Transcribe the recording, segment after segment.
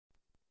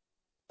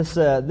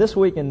This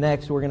week and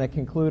next, we're going to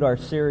conclude our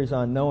series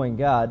on knowing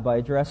God by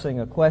addressing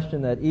a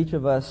question that each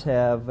of us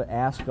have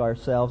asked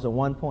ourselves at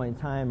one point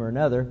in time or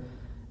another,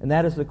 and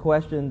that is the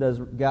question, does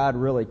God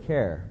really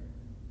care?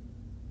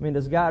 I mean,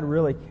 does God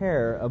really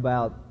care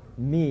about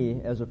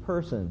me as a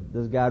person?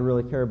 Does God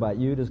really care about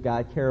you? Does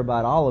God care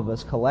about all of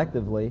us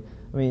collectively?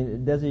 I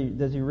mean, does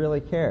He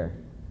really care?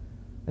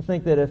 I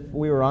think that if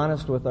we were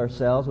honest with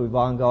ourselves, we've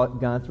all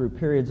gone through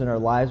periods in our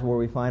lives where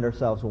we find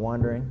ourselves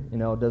wondering,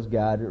 does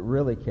God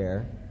really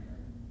care?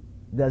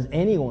 Does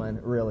anyone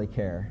really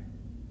care?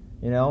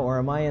 Or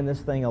am I in this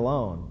thing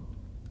alone?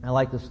 I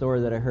like the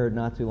story that I heard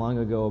not too long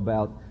ago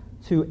about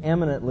two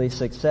eminently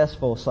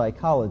successful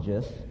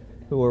psychologists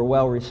who were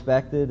well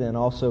respected and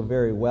also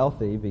very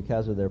wealthy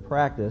because of their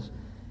practice,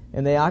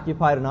 and they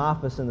occupied an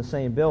office in the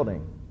same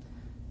building.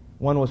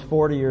 One was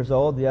 40 years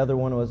old, the other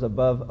one was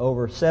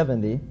over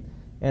 70,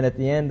 and at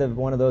the end of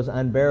one of those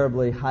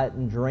unbearably hot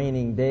and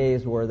draining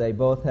days where they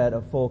both had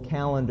a full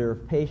calendar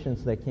of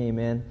patients that came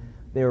in,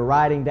 they were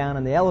riding down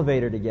in the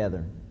elevator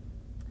together.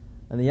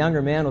 And the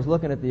younger man was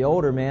looking at the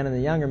older man, and the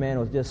younger man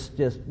was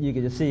just you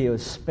could just see he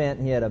was spent.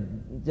 He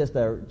had just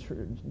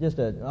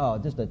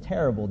a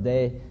terrible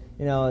day.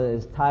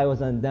 His tie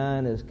was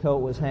undone, his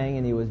coat was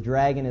hanging, he was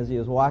dragging as he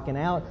was walking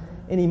out,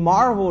 and he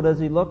marveled as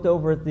he looked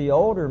over at the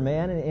older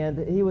man,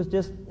 and he was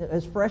just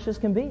as fresh as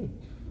can be.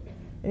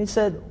 And he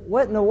said,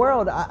 what in the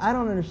world? I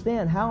don't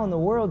understand how in the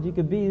world you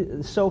could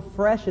be so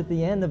fresh at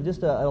the end of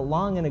just a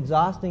long and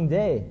exhausting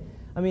day.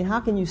 I mean, how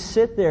can you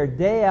sit there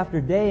day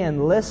after day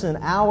and listen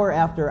hour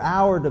after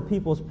hour to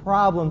people's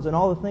problems and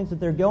all the things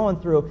that they're going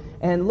through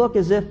and look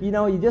as if,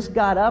 you just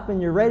got up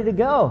and you're ready to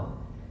go?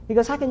 He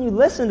goes, how can you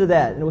listen to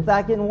that and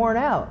without getting worn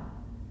out?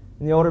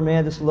 And the older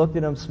man just looked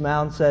at him,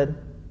 smiled, and said,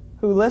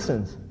 who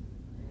listens?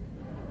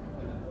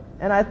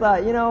 And I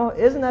thought,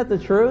 isn't that the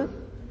truth?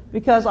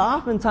 Because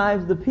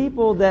oftentimes the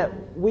people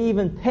that we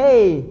even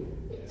pay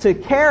to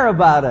care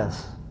about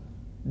us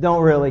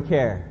don't really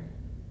care.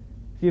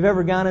 If you've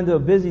ever gone into a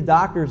busy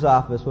doctor's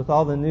office with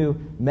all the new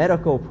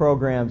medical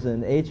programs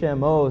and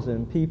HMOs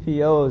and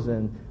PPOs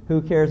and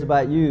who cares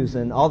about yous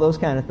and all those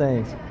kind of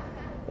things,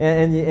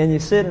 and you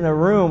sit in a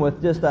room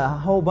with just a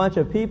whole bunch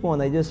of people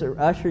and they just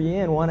usher you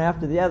in one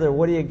after the other.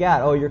 What do you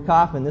got? Oh, you're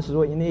coughing. This is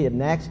what you need.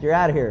 Next, you're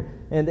out of here.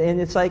 And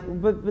it's like,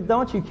 but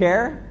don't you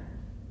care?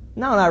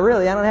 No, not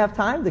really. I don't have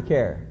time to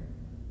care.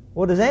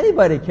 Well, does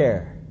anybody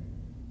care?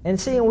 And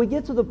see, and we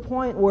get to the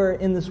point where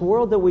in this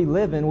world that we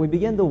live in, we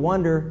begin to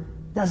wonder,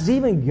 does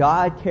even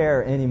God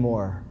care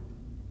anymore?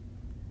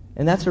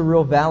 And that's a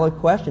real valid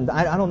question.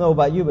 I don't know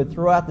about you, but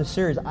throughout the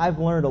series, I've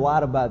learned a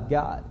lot about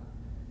God.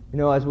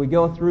 As we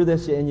go through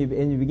this and you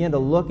begin to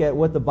look at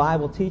what the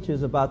Bible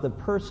teaches about the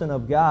person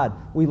of God,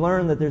 we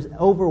learn that there's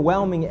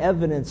overwhelming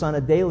evidence on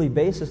a daily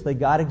basis that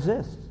God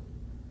exists.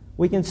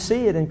 We can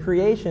see it in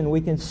creation.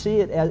 We can see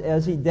it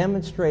as He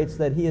demonstrates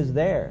that He is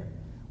there.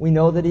 We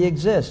know that He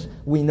exists.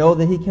 We know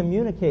that He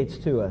communicates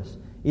to us,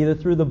 either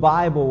through the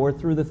Bible or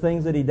through the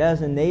things that He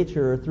does in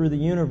nature or through the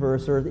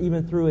universe or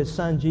even through His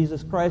Son,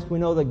 Jesus Christ. We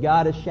know that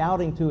God is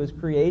shouting to His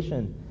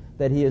creation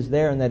that He is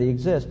there and that He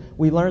exists.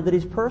 We learn that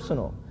He's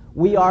personal.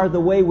 We are the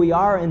way we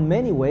are in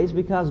many ways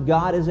because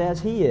God is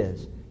as He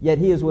is. Yet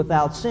He is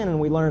without sin, and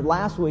we learned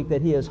last week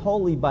that He is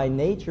holy by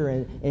nature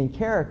and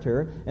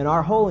character, and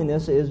our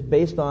holiness is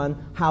based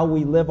on how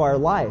we live our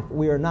life.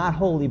 We are not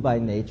holy by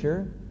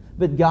nature,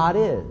 but God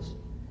is.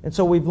 And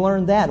so we've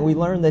learned that, and we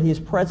learned that He's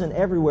present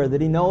everywhere,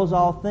 that He knows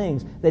all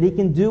things, that He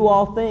can do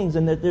all things,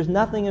 and that there's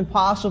nothing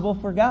impossible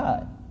for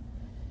God.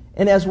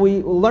 And as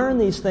we learn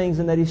these things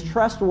and that He's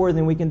trustworthy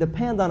and we can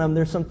depend on Him,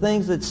 there's some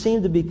things that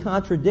seem to be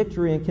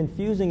contradictory and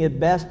confusing at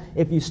best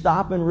if you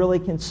stop and really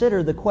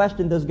consider the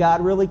question, does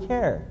God really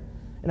care?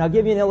 And I'll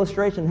give you an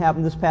illustration that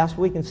happened this past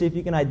week and see if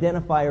you can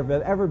identify or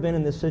have ever been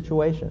in this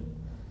situation.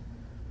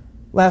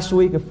 Last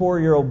week, a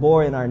 4-year-old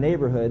boy in our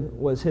neighborhood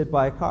was hit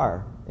by a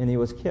car and he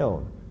was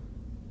killed.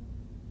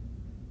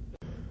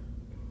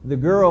 The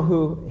girl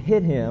who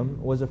hit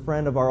him was a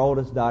friend of our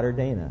oldest daughter,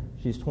 Dana.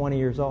 She's 20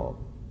 years old.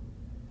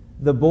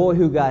 The boy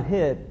who got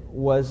hit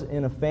was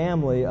in a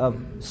family of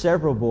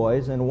several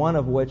boys, and one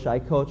of which I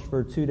coached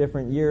for 2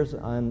 different years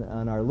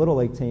on our Little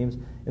League teams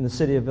in the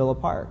city of Villa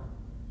Park.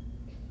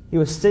 He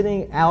was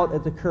sitting out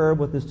at the curb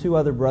with his 2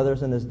 other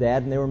brothers and his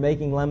dad, and they were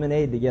making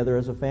lemonade together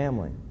as a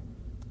family.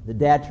 The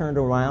dad turned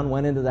around,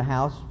 went into the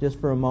house just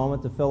for a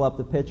moment to fill up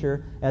the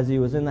pitcher. As he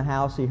was in the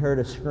house, he heard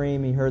a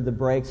scream, he heard the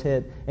brakes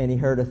hit, and he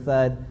heard a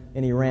thud,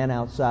 and he ran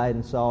outside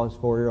and saw his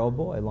 4-year-old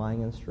boy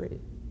lying in the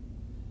street.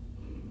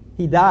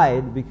 He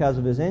died because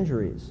of his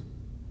injuries.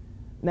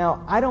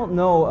 Now, I don't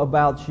know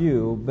about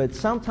you, but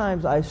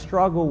sometimes I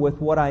struggle with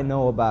what I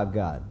know about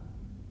God.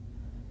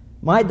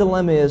 My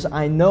dilemma is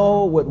I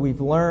know what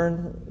we've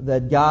learned,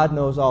 that God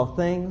knows all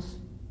things.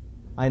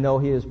 I know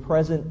He is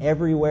present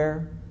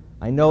everywhere.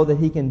 I know that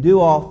He can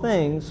do all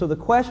things. So the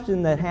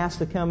question that has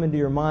to come into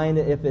your mind,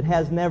 if it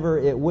has never,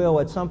 it will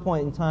at some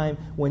point in time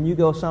when you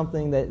go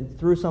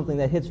through something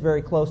that hits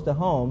very close to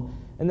home,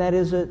 and that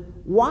is that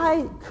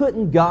why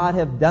couldn't God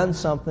have done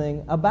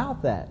something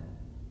about that?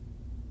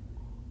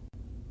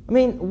 I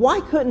mean,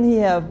 why couldn't he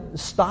have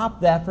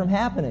stopped that from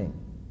happening?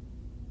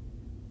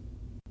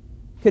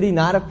 Could he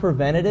not have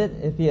prevented it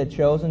if he had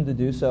chosen to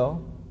do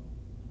so?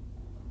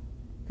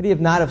 Could he have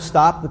not have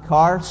stopped the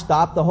car,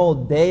 stopped the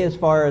whole day as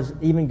far as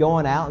even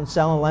going out and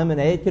selling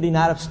lemonade? Could he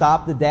not have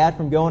stopped the dad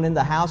from going in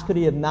the house? Could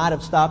he have not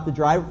have stopped the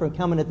driver from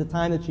coming at the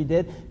time that she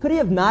did? Could he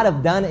have not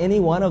have done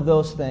any one of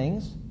those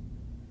things?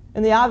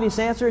 And the obvious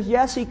answer is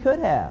yes, he could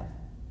have.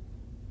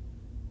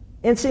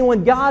 And see,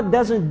 when God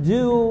doesn't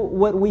do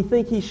what we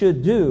think he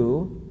should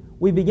do,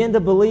 we begin to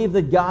believe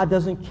that God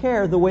doesn't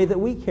care the way that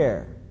we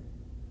care.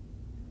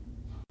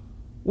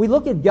 We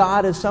look at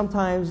God as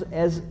sometimes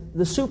as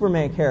the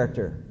Superman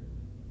character.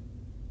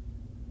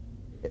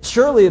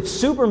 Surely if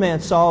Superman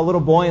saw a little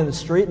boy in the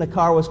street and a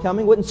car was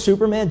coming, wouldn't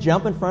Superman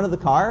jump in front of the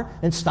car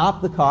and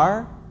stop the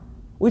car?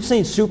 We've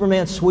seen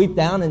Superman sweep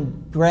down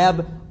and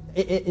grab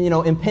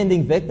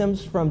impending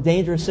victims from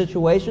dangerous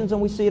situations,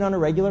 and we see it on a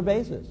regular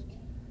basis.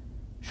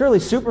 Surely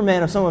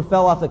Superman, if someone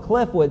fell off the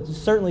cliff, would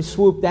certainly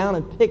swoop down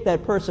and pick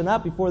that person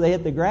up before they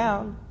hit the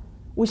ground.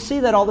 We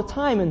see that all the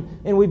time,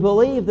 and we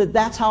believe that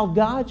that's how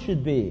God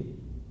should be.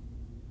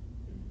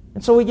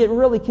 And so we get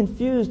really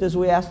confused as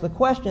we ask the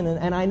question,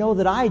 and I know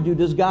that I do,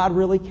 does God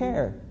really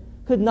care?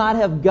 Could not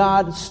have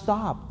God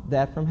stopped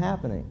that from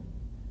happening?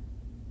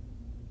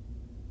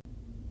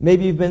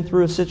 Maybe you've been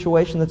through a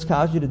situation that's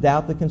caused you to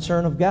doubt the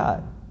concern of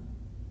God.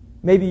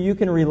 Maybe you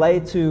can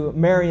relate to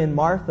Mary and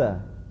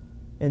Martha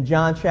in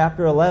John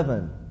chapter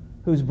 11,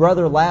 whose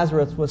brother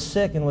Lazarus was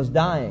sick and was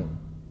dying.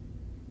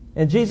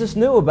 And Jesus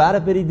knew about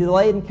it, but he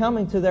delayed in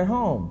coming to their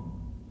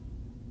home.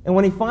 And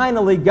when he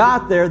finally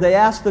got there, they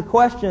asked the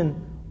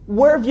question,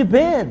 where have you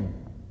been?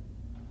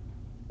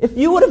 If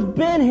you would have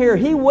been here,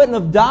 he wouldn't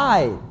have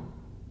died.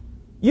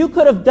 You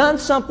could have done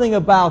something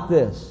about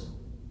this.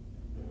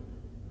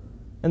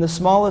 And the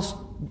smallest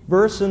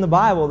verse in the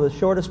Bible, the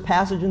shortest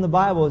passage in the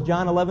Bible is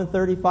John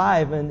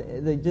 11:35,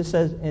 and it just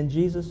says, and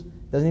Jesus,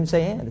 doesn't even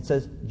say and, it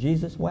says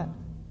Jesus wept.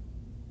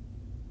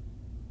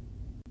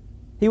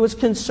 He was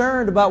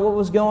concerned about what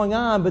was going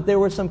on, but there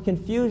was some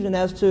confusion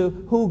as to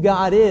who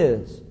God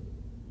is.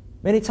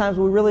 Many times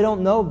we really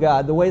don't know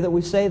God the way that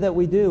we say that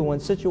we do. When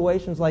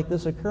situations like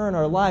this occur in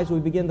our lives, we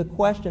begin to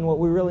question what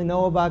we really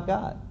know about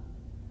God.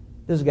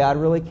 Does God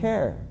really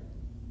care?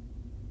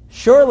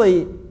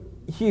 Surely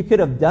you could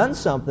have done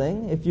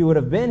something if you would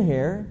have been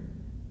here.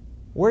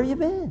 Where have you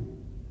been?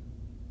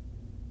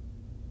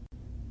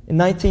 In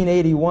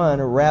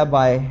 1981,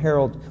 Rabbi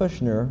Harold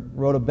Kushner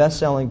wrote a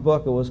best-selling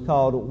book. It was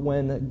called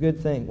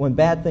When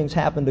Bad Things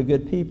Happen to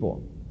Good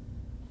People.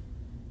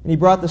 And he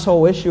brought this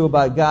whole issue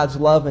about God's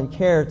love and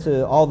care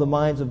to all the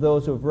minds of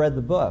those who have read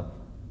the book.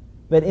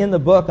 But in the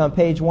book, on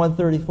page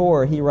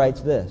 134, he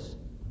writes this: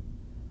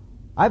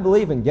 I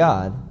believe in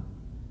God,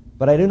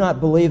 but I do not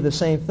believe the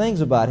same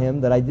things about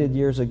Him that I did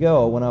years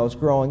ago when I was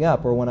growing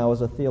up or when I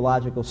was a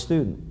theological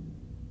student.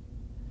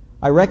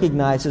 I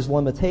recognize His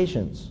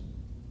limitations.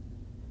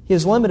 He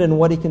is limited in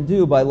what He can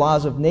do by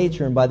laws of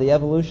nature and by the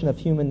evolution of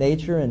human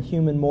nature and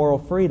human moral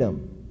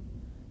freedom.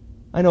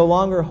 I no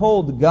longer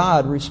hold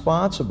God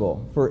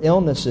responsible for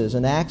illnesses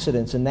and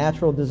accidents and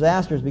natural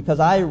disasters because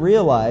I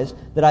realize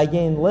that I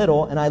gain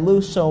little and I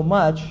lose so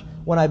much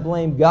when I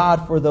blame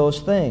God for those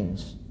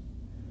things.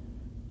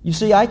 You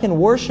see, I can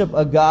worship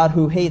a God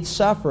who hates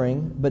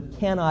suffering but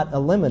cannot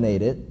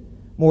eliminate it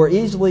more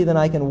easily than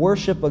I can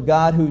worship a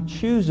God who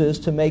chooses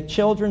to make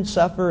children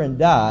suffer and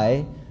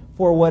die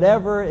for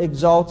whatever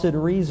exalted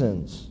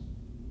reasons.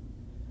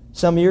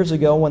 Some years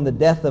ago, when the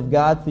death of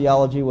God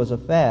theology was a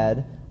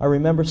fad, I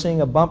remember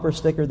seeing a bumper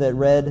sticker that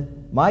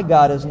read, "My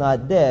God is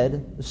not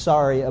dead,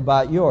 sorry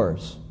about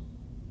yours."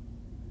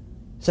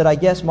 Said, I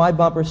guess my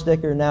bumper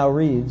sticker now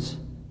reads,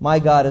 "My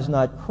God is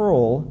not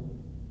cruel,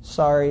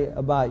 sorry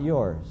about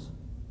yours."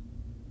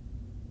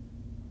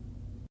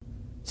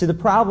 See, the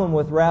problem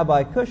with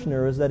Rabbi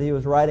Kushner is that he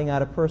was writing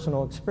out of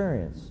personal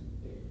experience.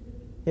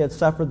 He had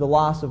suffered the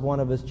loss of one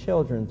of his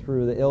children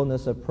through the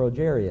illness of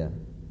progeria.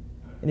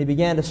 And he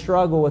began to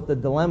struggle with the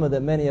dilemma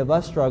that many of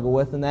us struggle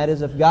with, and that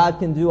is, if God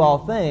can do all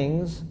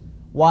things,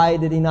 why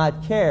did He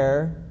not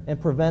care and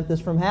prevent this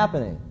from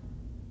happening?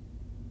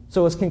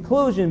 So his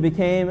conclusion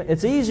became,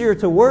 it's easier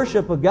to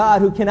worship a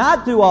God who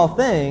cannot do all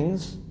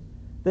things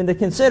than to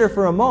consider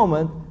for a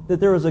moment that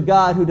there is a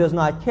God who does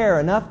not care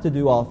enough to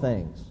do all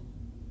things.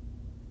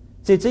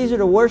 See, it's easier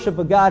to worship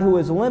a God who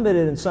is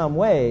limited in some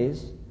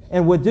ways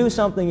and would do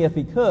something if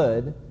He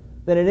could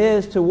than it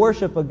is to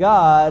worship a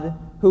God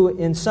who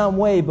in some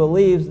way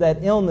believes that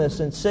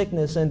illness and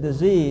sickness and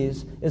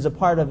disease is a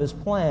part of His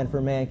plan for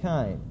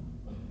mankind.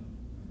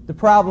 The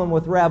problem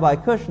with Rabbi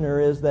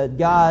Kushner is that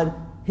God,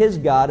 his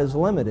God, is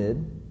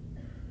limited,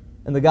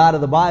 and the God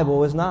of the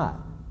Bible is not.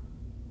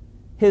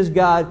 His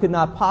God could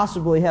not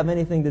possibly have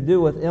anything to do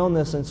with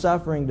illness and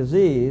suffering,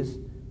 disease,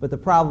 but the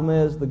problem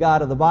is the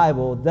God of the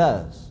Bible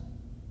does.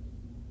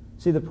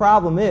 See, the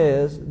problem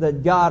is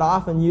that God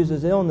often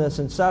uses illness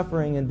and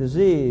suffering and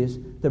disease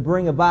to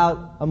bring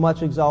about a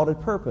much exalted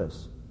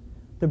purpose,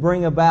 to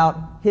bring about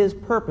His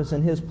purpose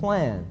and His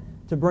plan,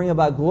 to bring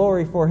about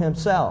glory for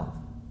Himself.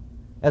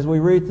 As we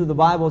read through the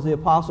Bible, as the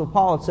Apostle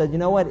Paul had said, you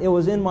know what? It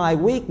was in my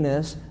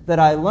weakness that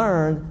I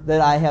learned that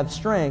I have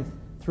strength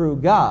through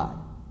God.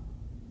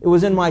 It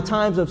was in my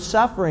times of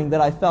suffering that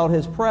I felt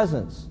His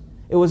presence.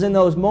 It was in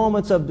those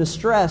moments of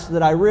distress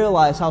that I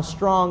realized how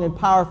strong and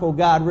powerful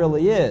God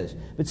really is.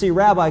 But see,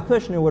 Rabbi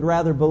Kushner would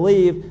rather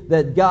believe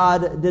that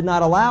God did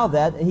not allow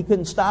that. He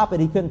couldn't stop it.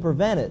 He couldn't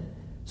prevent it.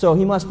 So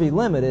He must be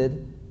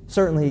limited.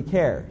 Certainly He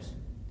cares.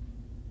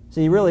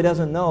 See, he really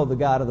doesn't know the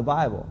God of the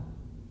Bible.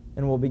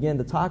 And we'll begin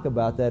to talk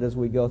about that as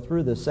we go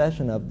through this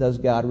session of does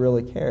God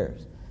really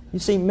cares? You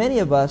see, many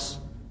of us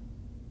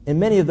and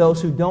many of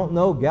those who don't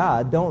know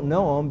God don't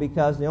know Him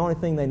because the only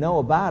thing they know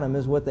about Him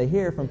is what they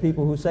hear from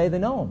people who say they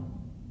know Him.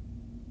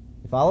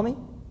 You follow me?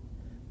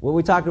 What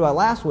we talked about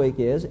last week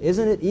is,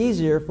 isn't it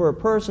easier for a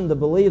person to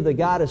believe that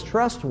God is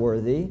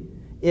trustworthy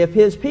if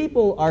his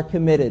people are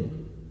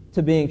committed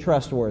to being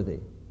trustworthy?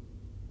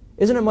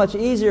 Isn't it much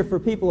easier for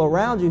people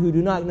around you who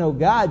do not know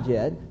God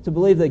yet to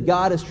believe that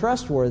God is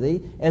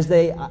trustworthy as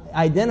they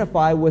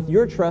identify with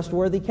your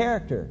trustworthy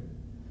character?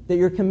 That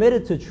you're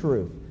committed to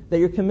truth, that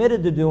you're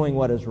committed to doing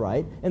what is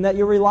right, and that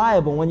you're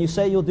reliable. When you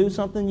say you'll do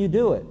something, you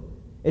do it.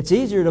 It's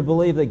easier to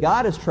believe that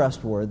God is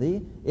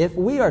trustworthy if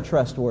we are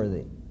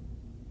trustworthy.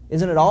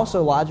 Isn't it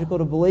also logical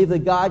to believe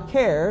that God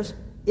cares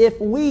if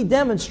we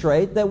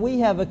demonstrate that we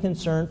have a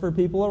concern for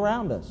people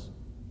around us?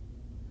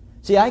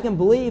 See, I can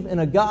believe in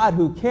a God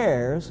who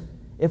cares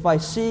if I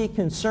see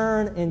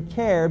concern and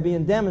care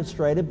being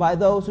demonstrated by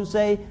those who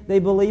say they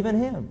believe in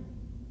Him.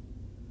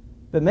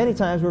 But many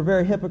times we're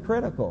very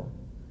hypocritical.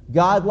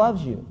 God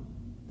loves you.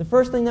 The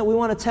first thing that we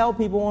want to tell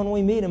people when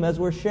we meet them as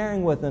we're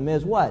sharing with them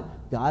is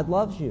what? God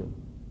loves you.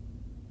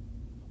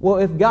 Well,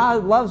 if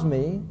God loves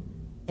me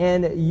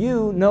and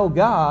you know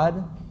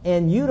God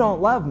and you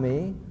don't love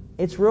me,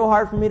 it's real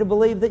hard for me to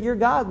believe that your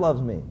God loves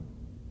me.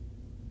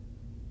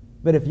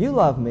 But if you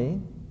love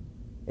me,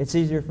 it's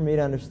easier for me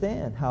to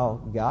understand how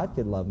God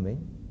could love me.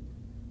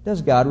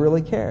 Does God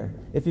really care?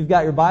 If you've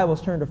got your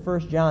Bibles, turn to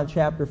 1 John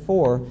chapter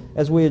 4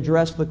 as we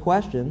address the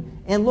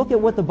question and look at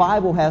what the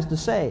Bible has to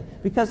say.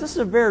 Because this is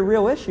a very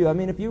real issue. I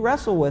mean, if you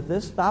wrestle with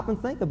this, stop and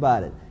think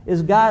about it.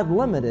 Is God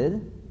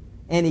limited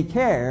and He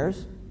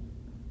cares?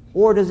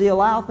 Or does He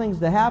allow things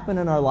to happen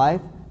in our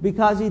life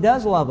because He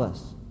does love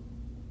us?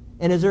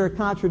 And is there a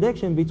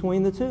contradiction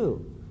between the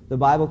two? The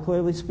Bible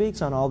clearly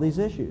speaks on all these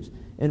issues.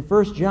 In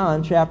 1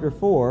 John chapter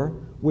 4,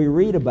 we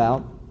read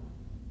about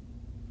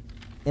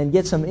and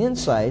get some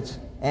insights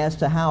as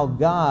to how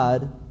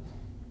God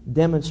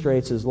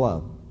demonstrates His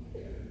love.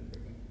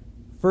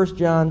 1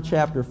 John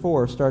chapter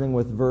 4, starting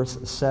with verse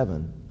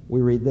 7,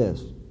 we read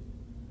this.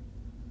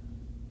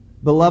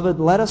 Beloved,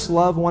 let us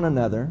love one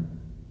another,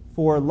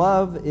 for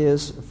love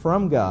is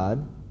from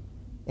God,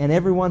 and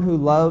everyone who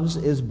loves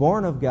is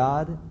born of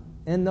God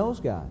and knows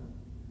God.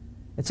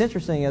 It's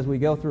interesting as we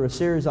go through a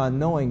series on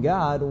knowing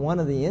God, one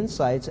of the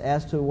insights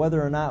as to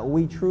whether or not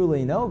we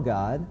truly know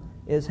God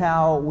is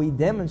how we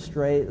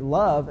demonstrate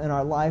love in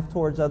our life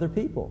towards other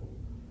people.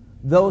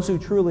 Those who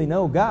truly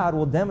know God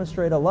will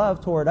demonstrate a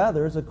love toward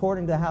others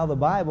according to how the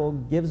Bible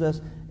gives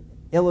us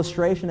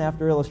illustration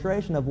after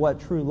illustration of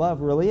what true love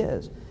really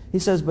is. He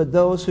says, but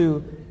those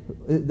who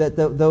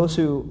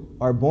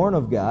are born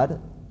of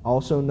God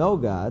also know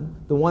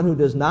God. The one who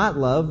does not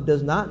love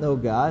does not know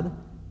God.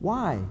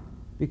 Why?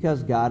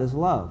 Because God is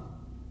love.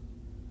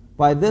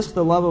 By this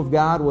the love of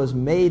God was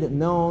made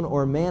known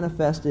or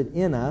manifested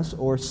in us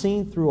or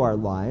seen through our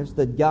lives,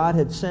 that God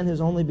had sent His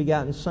only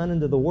begotten Son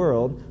into the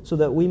world so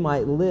that we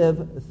might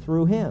live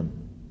through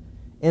Him.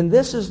 And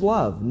this is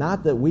love,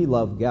 not that we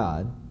love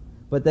God,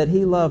 but that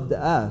He loved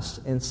us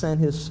and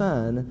sent His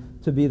Son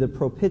to be the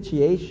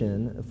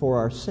propitiation for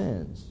our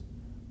sins,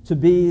 to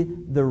be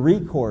the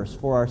recourse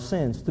for our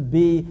sins, to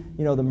be,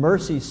 the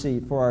mercy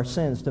seat for our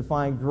sins, to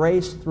find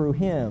grace through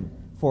Him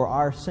for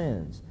our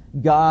sins.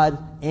 God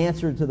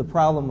answered to the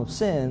problem of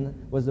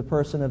sin was the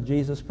person of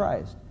Jesus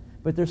Christ.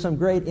 But there's some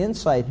great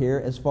insight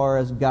here as far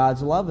as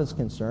God's love is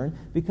concerned,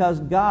 because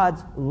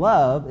God's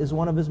love is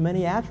one of His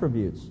many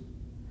attributes.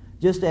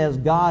 Just as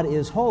God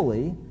is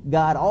holy,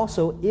 God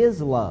also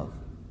is love.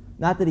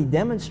 Not that He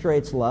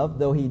demonstrates love,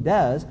 though He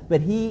does,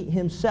 but He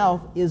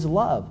Himself is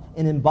love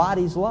and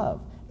embodies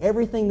love.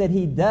 Everything that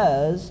He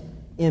does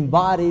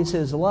embodies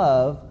His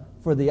love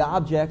for the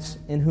objects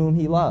in whom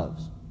He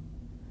loves.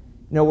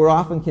 We're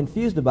often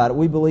confused about it.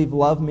 We believe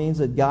love means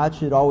that God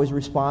should always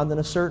respond in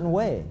a certain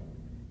way.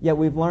 Yet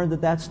we've learned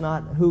that that's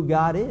not who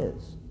God is.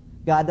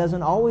 God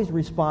doesn't always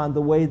respond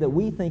the way that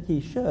we think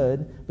He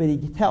should, but He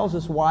tells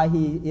us why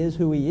He is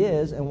who He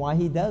is and why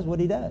He does what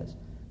He does.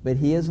 But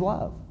He is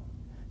love.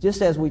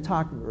 Just as we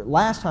talked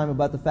last time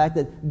about the fact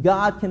that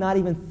God cannot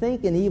even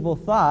think an evil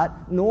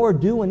thought nor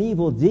do an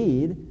evil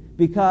deed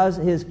because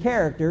His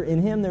character,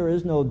 in Him there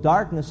is no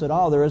darkness at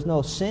all. There is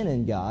no sin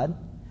in God.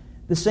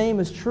 The same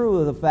is true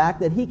of the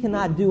fact that He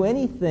cannot do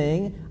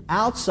anything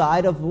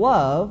outside of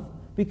love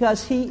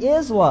because He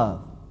is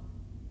love.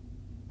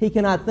 He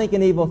cannot think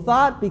an evil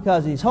thought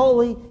because He's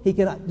holy. He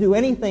cannot do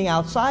anything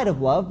outside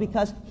of love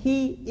because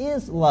He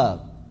is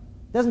love.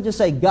 It doesn't just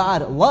say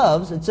God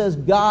loves, it says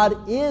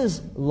God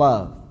is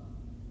love,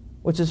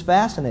 which is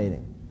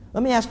fascinating.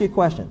 Let me ask you a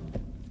question.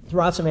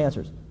 Throw out some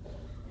answers.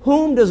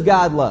 Whom does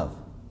God love?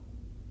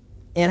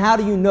 And how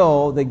do you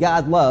know that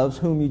God loves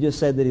whom you just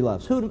said that He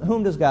loves?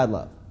 Whom does God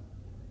love?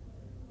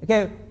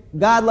 Okay,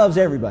 God loves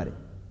everybody.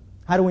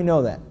 How do we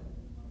know that?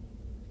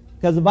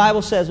 Because the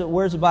Bible says it.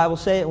 Where does the Bible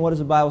say it? And what does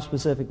the Bible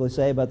specifically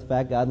say about the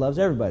fact God loves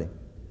everybody?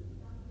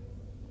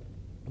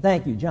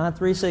 Thank you. John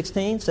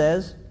 3:16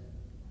 says,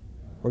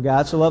 for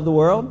God so loved the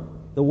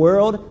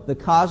world, the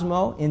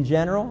cosmos in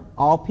general,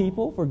 all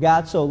people, for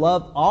God so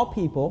loved all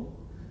people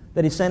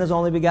that He sent His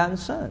only begotten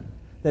Son,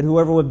 that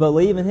whoever would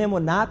believe in Him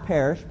would not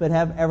perish but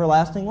have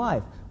everlasting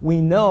life.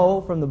 We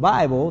know from the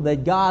Bible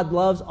that God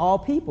loves all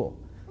people.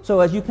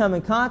 So as you come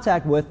in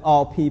contact with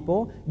all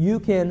people,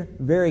 you can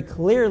very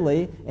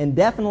clearly and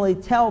definitely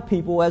tell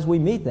people as we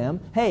meet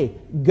them, hey,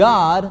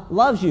 God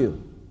loves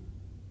you.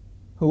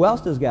 Who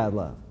else does God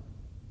love?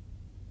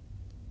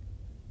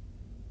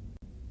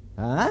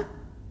 Huh?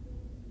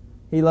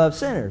 He loves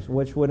sinners,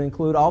 which would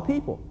include all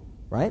people,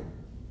 right?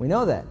 We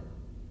know that.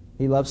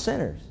 He loves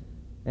sinners.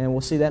 And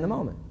we'll see that in a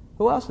moment.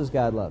 Who else does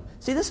God love?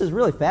 See, this is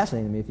really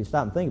fascinating to me if you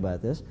stop and think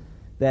about this,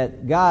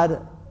 that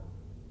God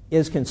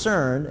is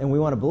concerned, and we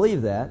want to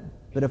believe that,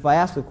 but if I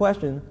ask the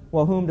question,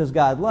 well, whom does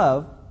God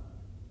love?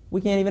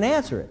 We can't even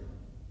answer it.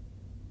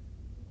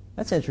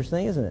 That's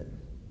interesting, isn't it?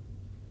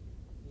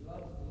 He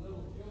loves the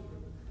little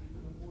children,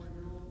 even the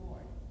 4-year-old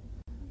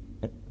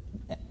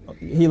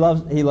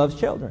boy. He loves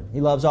children.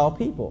 He loves all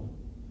people.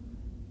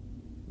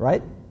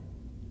 Right?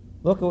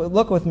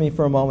 Look with me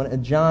for a moment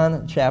at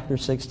John chapter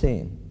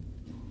 16.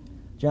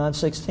 John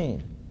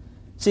 16.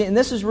 See, and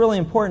this is really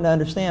important to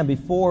understand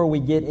before we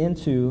get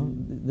into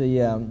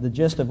the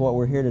gist of what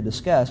we're here to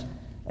discuss,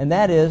 and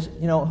that is,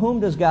 whom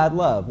does God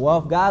love? Well,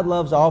 if God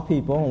loves all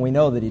people, and we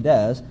know that He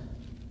does,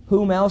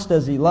 whom else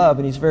does He love?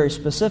 And He's very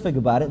specific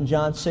about it. In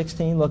John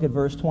 16, look at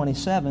verse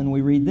 27,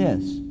 we read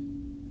this.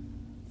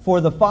 For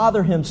the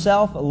Father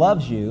Himself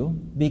loves you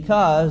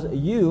because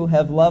you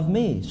have loved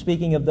me,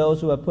 speaking of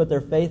those who have put their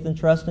faith and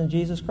trust in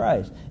Jesus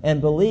Christ, and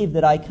believe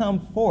that I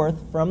come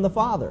forth from the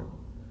Father.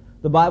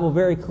 The Bible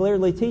very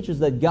clearly teaches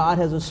that God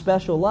has a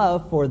special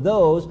love for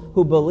those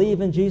who believe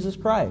in Jesus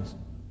Christ.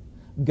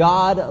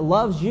 God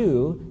loves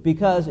you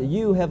because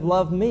you have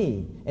loved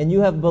me, and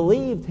you have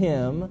believed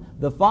Him,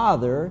 the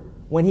Father,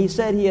 when He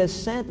said He has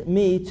sent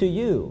me to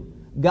you.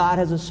 God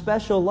has a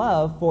special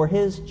love for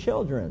His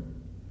children.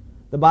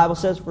 The Bible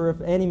says, for if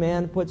any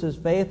man puts his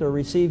faith or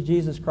receives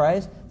Jesus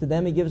Christ, to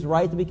them He gives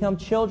right to become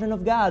children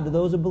of God, to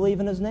those who believe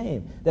in His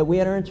name. That we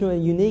enter into a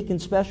unique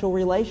and special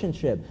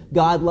relationship.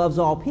 God loves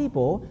all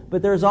people,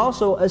 but there's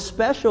also a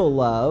special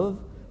love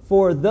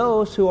for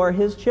those who are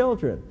His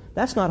children.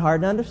 That's not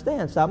hard to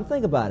understand. Stop and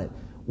think about it.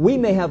 We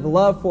may have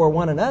love for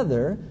one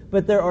another,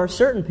 but there are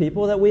certain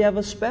people that we have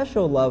a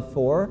special love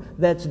for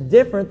that's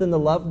different than the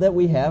love that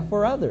we have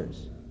for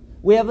others.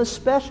 We have a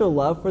special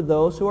love for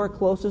those who are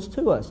closest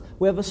to us.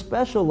 We have a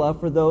special love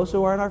for those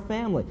who are in our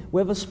family.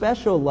 We have a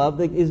special love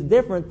that is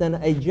different than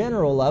a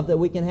general love that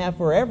we can have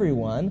for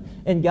everyone.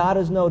 And God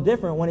is no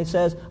different when He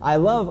says, I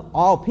love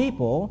all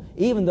people,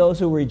 even those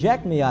who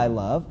reject me I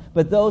love,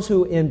 but those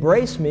who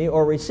embrace me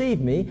or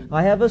receive me,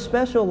 I have a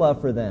special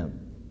love for them.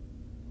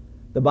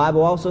 The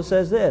Bible also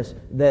says this,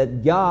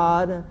 that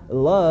God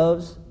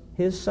loves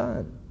His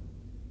Son.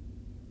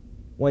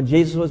 When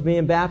Jesus was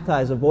being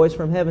baptized, a voice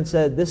from heaven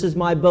said, this is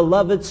my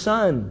beloved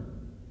Son,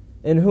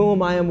 in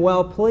whom I am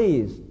well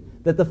pleased.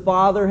 That the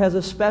Father has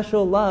a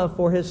special love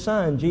for His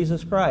Son,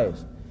 Jesus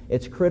Christ.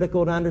 It's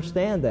critical to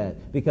understand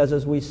that, because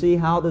as we see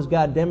how does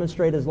God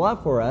demonstrate His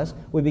love for us,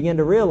 we begin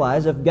to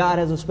realize if God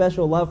has a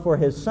special love for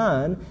His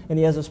Son, and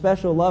He has a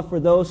special love for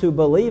those who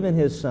believe in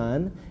His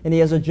Son, and He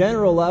has a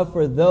general love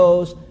for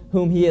those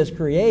whom He has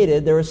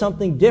created, there is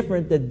something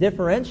different that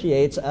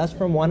differentiates us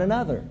from one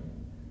another.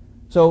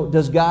 So,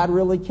 does God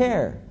really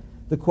care?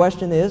 The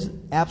question is,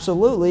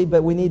 absolutely,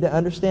 but we need to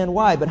understand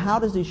why. But how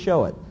does He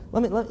show it?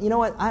 You know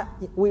what?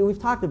 We've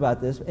talked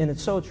about this, and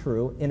it's so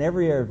true in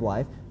every area of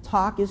life.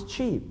 Talk is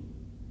cheap.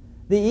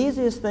 The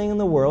easiest thing in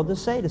the world to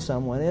say to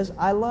someone is,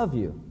 I love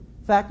you.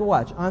 In fact,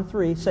 watch. On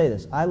 3, say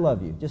this. I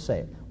love you. Just say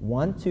it.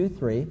 1, 2,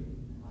 3.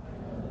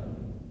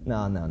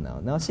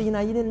 No. See, now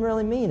you didn't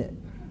really mean it.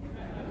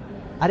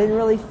 I didn't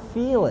really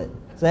feel it.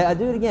 Say, I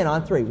do it again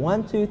on 3.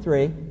 1, 2,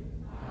 3.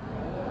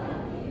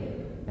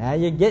 Now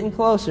you're getting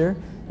closer.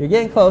 You're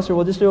getting closer.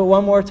 We'll just do it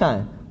one more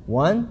time.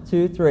 1,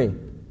 2, 3.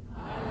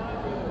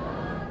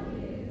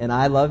 And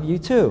I love you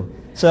too.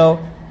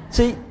 So,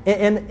 see,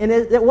 and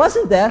it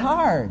wasn't that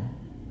hard.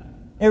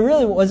 It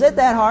really, was it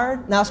that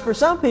hard? Now, for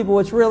some people,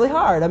 it's really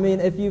hard. I mean,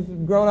 if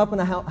you've grown up in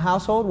a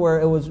household where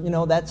it was,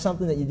 that's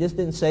something that you just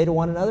didn't say to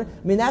one another,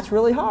 I mean, that's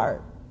really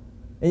hard.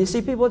 And you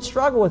see people that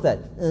struggle with that.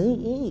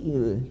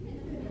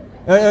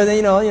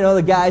 Or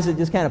the guys that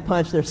just kind of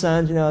punch their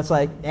sons, it's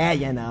like,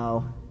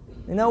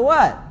 You know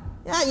what?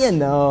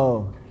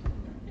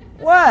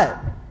 What?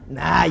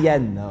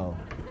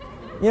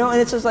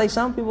 And it's just like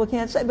some people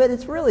can't say, but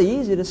it's really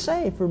easy to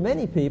say. For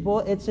many people,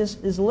 it's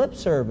just is lip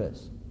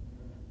service.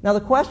 Now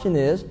the question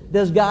is,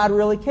 does God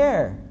really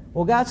care?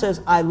 Well, God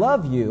says, I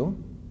love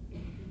you,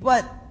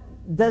 but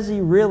does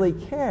He really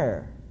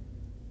care?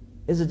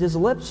 Is it just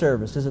lip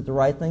service? Is it the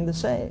right thing to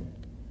say?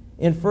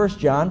 In 1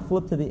 John,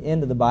 flip to the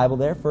end of the Bible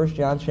there, 1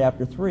 John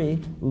chapter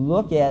 3,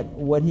 look at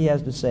what he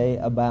has to say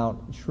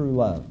about true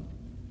love.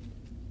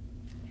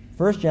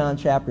 1 John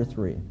chapter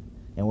 3,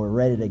 and we're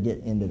ready to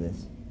get into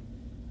this.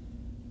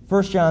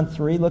 1 John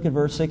 3, look at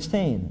verse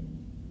 16.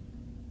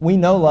 We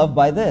know love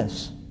by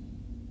this.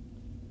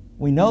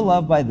 We know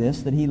love by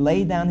this, that He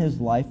laid down His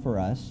life for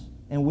us,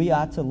 and we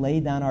ought to lay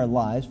down our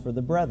lives for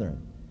the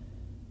brethren.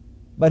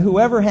 But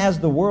whoever has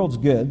the world's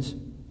goods,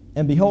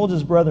 and beholds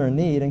his brother in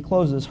need, and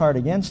closes his heart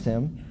against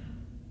him,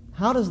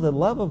 how does the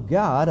love of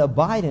God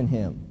abide in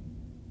him?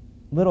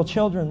 Little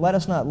children, let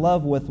us not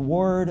love with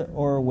word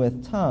or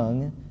with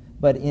tongue,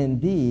 but in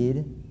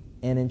deed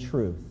and in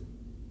truth.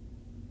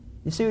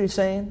 You see what he's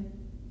saying?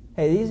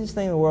 Hey, the easiest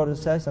thing in the world is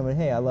to tell somebody,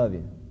 hey, I love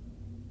you.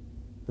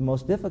 The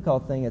most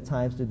difficult thing at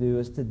times to do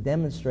is to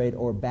demonstrate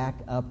or back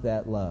up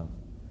that love.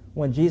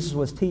 When Jesus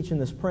was teaching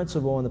this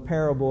principle in the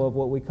parable of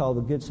what we call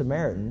the Good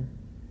Samaritan,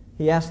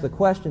 He asked the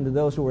question to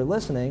those who were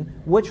listening,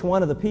 which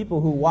one of the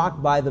people who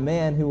walked by the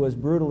man who was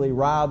brutally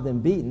robbed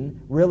and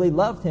beaten really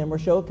loved him or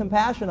showed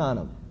compassion on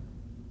him?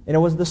 And it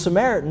was the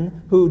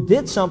Samaritan who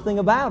did something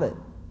about it,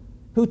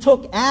 who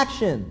took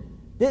action.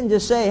 Didn't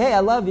just say, hey, I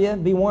love you,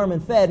 be warm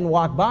and fed, and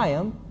walk by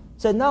him.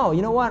 Said, no,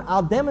 you know what?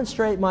 I'll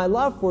demonstrate my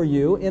love for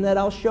you in that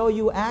I'll show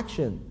you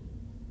action.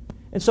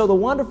 And so the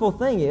wonderful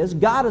thing is,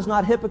 God is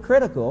not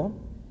hypocritical,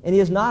 and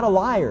He is not a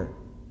liar.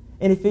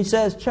 And if He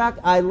says, Chuck,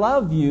 I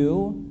love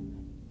you,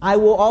 I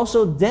will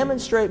also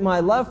demonstrate my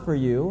love for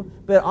you,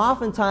 but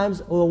oftentimes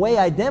the way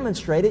I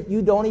demonstrate it,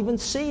 you don't even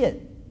see it.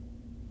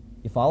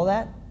 You follow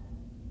that?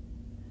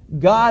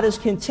 God is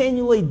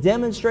continually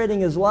demonstrating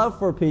His love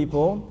for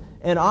people,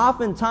 and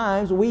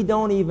oftentimes we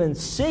don't even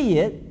see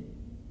it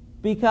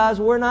because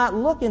we're not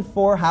looking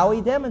for how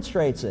He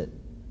demonstrates it.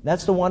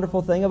 That's the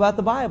wonderful thing about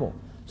the Bible.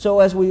 So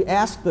as we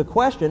ask the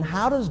question,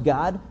 how does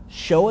God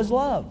show His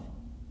love?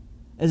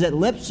 Is it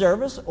lip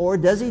service, or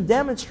does He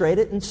demonstrate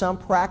it in some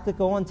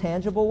practical and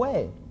tangible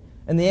way?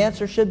 And the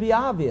answer should be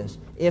obvious.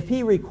 If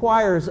He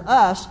requires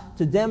us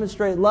to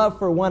demonstrate love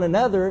for one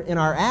another in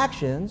our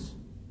actions,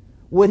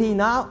 would He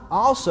not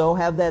also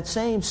have that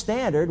same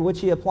standard which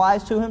He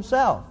applies to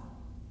Himself?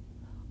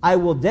 I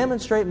will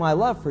demonstrate my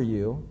love for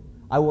you.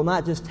 I will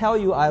not just tell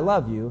you I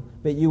love you,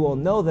 but you will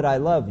know that I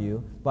love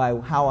you by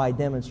how I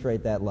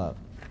demonstrate that love.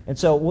 And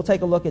so we'll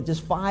take a look at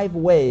just 5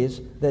 ways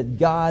that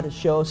God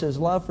shows His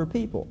love for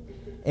people.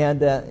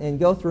 And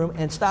go through them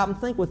and stop and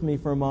think with me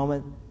for a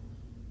moment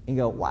and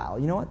go, wow,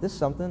 you know what? This is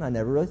something I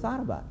never really thought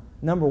about.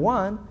 Number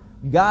 1,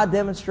 God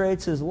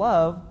demonstrates His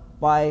love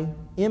by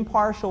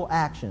impartial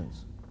actions.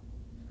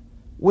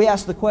 We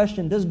ask the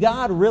question, does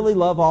God really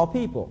love all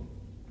people?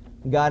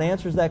 God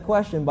answers that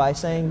question by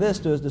saying this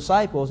to His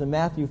disciples in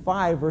Matthew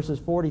 5, verses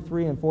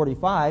 43 and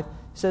 45. He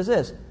says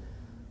this,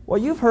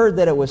 well, you've heard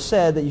that it was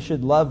said that you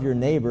should love your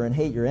neighbor and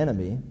hate your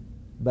enemy.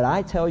 But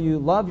I tell you,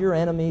 love your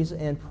enemies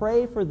and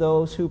pray for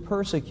those who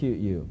persecute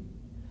you,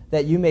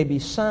 that you may be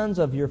sons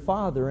of your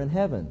Father in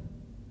heaven.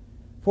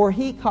 For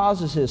He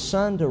causes His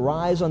sun to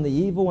rise on the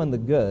evil and the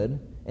good,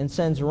 and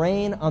sends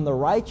rain on the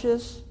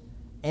righteous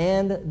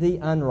and the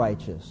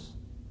unrighteous.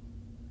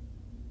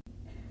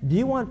 Do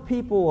you want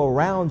people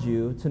around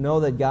you to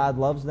know that God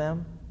loves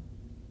them?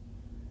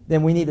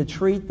 Then we need to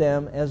treat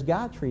them as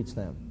God treats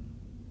them.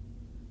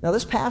 Now,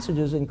 this passage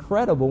is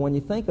incredible when you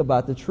think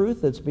about the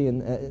truth that's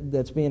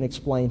being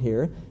explained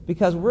here,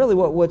 because really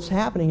what's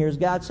happening here is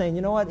God saying,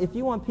 you know what, if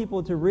you want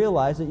people to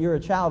realize that you're a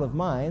child of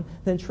mine,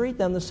 then treat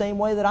them the same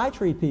way that I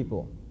treat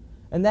people.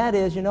 And that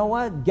is, you know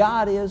what,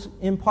 God is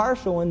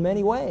impartial in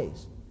many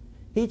ways.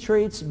 He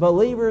treats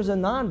believers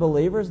and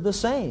non-believers the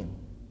same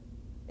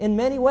in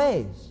many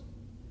ways.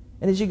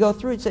 And as you go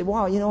through it, you say,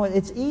 wow, you know what,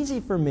 it's easy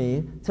for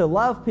me to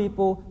love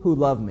people who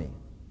love me.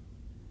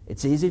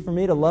 It's easy for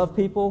me to love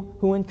people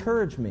who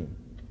encourage me.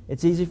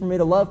 It's easy for me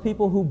to love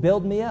people who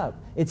build me up.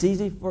 It's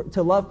easy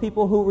to love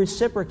people who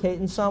reciprocate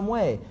in some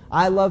way.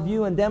 I love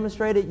you and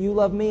demonstrate it. You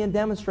love me and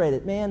demonstrate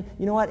it. Man,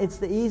 you know what? It's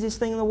the easiest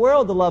thing in the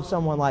world to love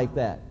someone like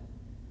that.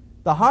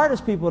 The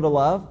hardest people to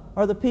love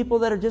are the people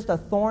that are just a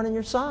thorn in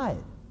your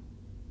side.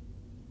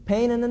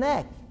 Pain in the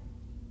neck.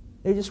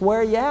 They just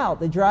wear you out.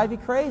 They drive you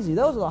crazy.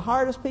 Those are the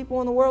hardest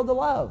people in the world to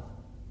love.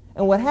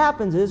 And what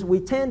happens is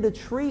we tend to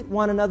treat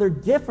one another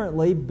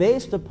differently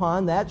based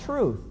upon that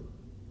truth.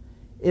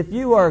 If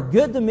you are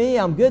good to me,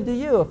 I'm good to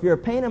you. If you're a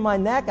pain in my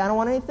neck, I don't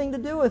want anything to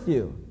do with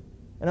you.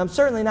 And I'm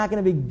certainly not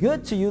going to be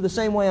good to you the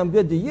same way I'm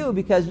good to you,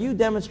 because you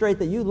demonstrate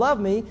that you love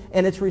me,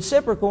 and it's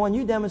reciprocal, and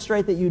you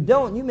demonstrate that you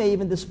don't. You may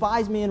even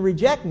despise me and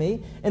reject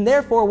me, and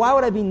therefore, why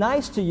would I be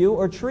nice to you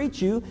or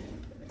treat you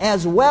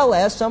as well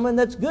as someone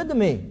that's good to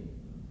me?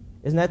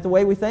 Isn't that the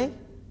way we think?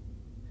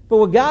 But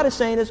what God is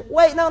saying is,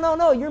 wait,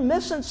 no, you're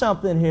missing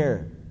something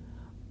here.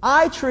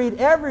 I treat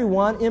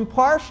everyone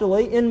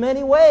impartially in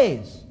many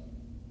ways.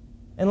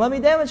 And let me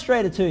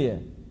demonstrate it to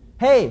you.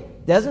 Hey,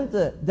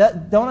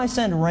 don't I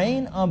send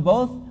rain on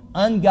both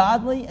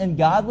ungodly and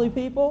godly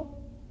people?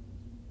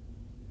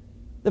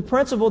 The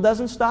principle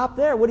doesn't stop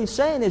there. What he's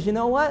saying is, you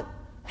know what?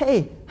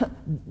 Hey,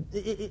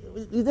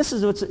 this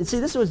is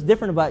what's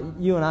different about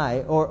you and I,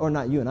 or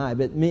not you and I,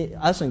 but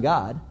us and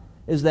God,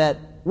 is that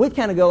we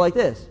kind of go like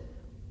this.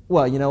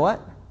 Well, you know what?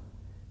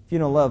 If you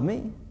don't love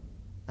me,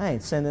 I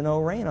ain't sending no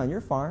rain on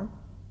your farm.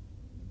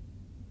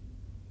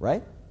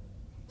 Right?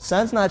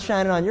 Sun's not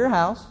shining on your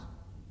house.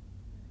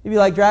 You'd be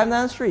like driving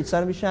down the street.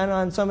 Sun would be shining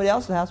on somebody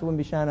else's house. It wouldn't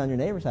be shining on your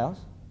neighbor's house.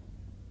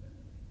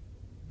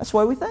 That's the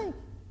way we think.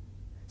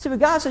 See, but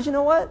God says, you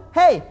know what?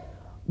 Hey,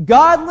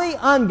 godly,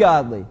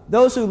 ungodly,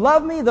 those who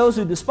love me, those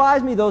who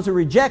despise me, those who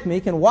reject me,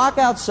 can walk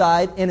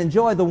outside and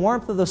enjoy the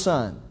warmth of the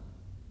sun.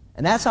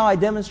 And that's how I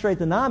demonstrate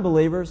to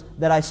non-believers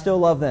that I still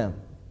love them.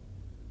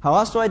 How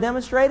else do I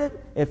demonstrate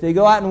it? If they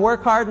go out and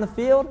work hard in the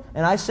field,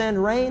 and I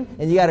send rain,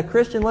 and you got a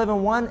Christian living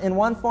in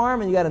one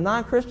farm, and you got a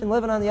non-Christian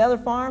living on the other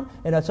farm,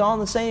 and it's all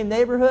in the same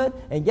neighborhood,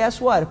 and guess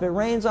what? If it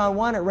rains on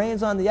one, it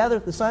rains on the other.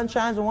 If the sun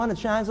shines on one, it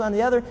shines on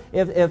the other.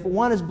 If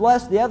one is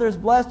blessed, the other is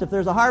blessed. If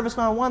there's a harvest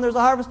on one, there's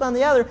a harvest on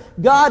the other.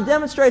 God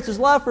demonstrates His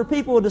love for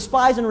people who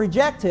despise and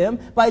reject Him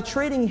by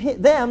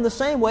treating them the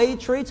same way He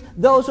treats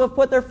those who have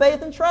put their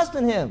faith and trust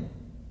in Him.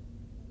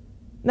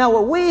 Now,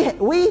 what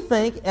we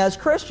think as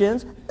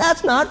Christians,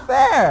 that's not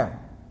fair.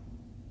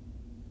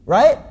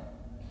 Right?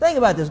 Think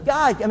about this.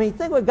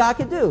 Think what God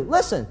could do.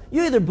 Listen,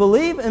 you either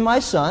believe in my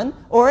Son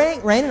or it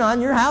ain't raining on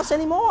your house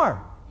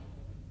anymore.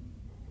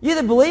 You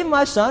either believe in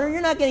my Son or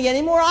you're not going to get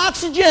any more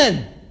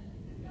oxygen.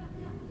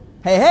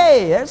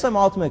 Hey, there's some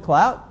ultimate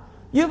clout.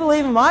 You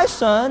believe in my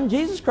Son,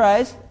 Jesus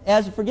Christ,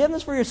 as a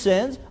forgiveness for your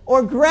sins,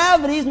 or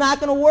gravity's not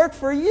going to work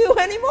for you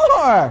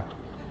anymore.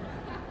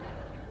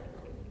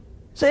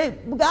 See,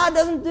 God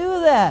doesn't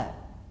do that.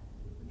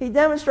 He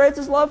demonstrates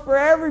His love for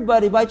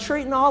everybody by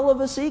treating all of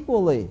us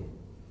equally.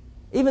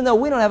 Even though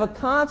we don't have a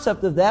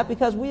concept of that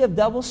because we have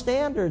double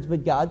standards,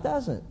 but God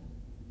doesn't.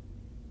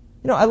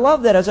 I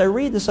love that as I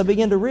read this, I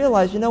begin to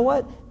realize, you know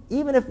what?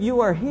 Even if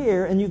you are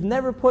here and you've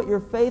never put your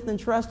faith and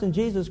trust in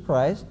Jesus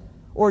Christ,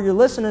 or you're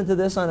listening to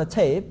this on a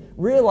tape,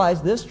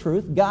 realize this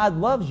truth: God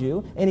loves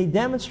you, and He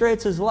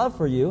demonstrates His love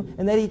for you,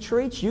 and that He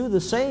treats you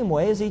the same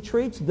way as He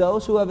treats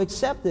those who have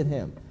accepted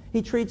Him.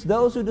 He treats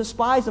those who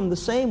despise Him the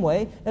same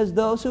way as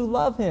those who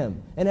love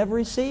Him and have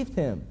received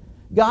Him.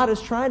 God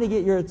is trying to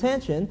get your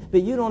attention,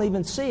 but you don't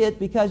even see it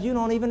because you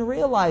don't even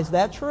realize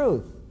that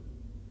truth.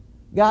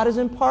 God is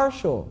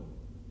impartial.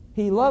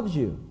 He loves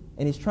you,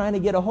 and He's trying to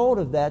get a hold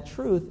of that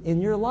truth in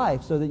your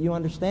life so that you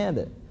understand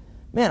it.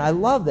 Man, I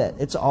love that.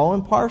 It's all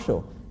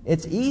impartial.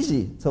 It's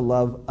easy to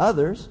love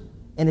others,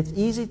 and it's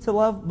easy to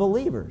love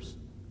believers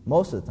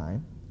most of the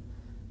time.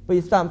 But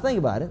you stop and think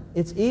about it.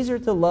 It's easier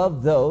to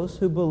love those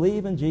who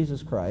believe in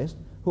Jesus Christ,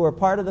 who are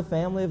part of the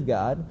family of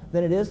God,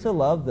 than it is to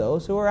love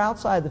those who are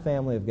outside the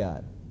family of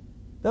God.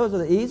 Those are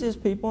the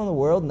easiest people in the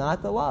world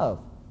not to love.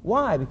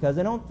 Why? Because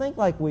they don't think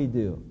like we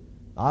do.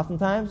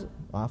 Oftentimes,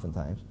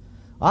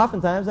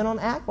 they don't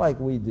act like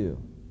we do.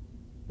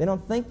 They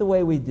don't think the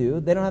way we do.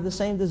 They don't have the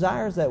same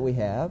desires that we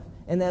have.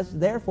 And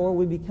therefore,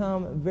 we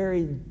become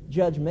very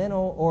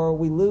judgmental, or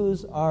we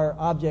lose our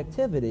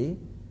objectivity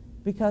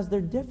because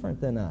they're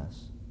different than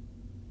us.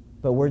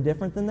 But we're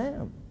different than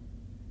them.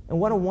 And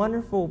what a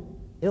wonderful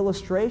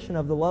illustration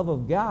of the love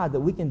of God that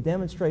we can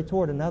demonstrate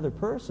toward another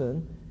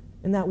person,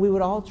 in that we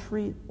would all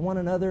treat one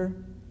another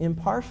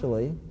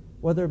impartially,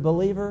 whether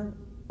believer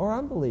or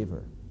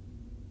unbeliever.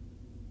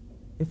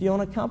 If you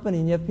own a company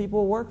and you have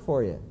people who work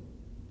for you,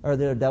 are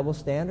there a double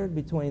standard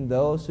between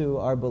those who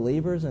are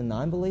believers and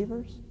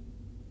non-believers?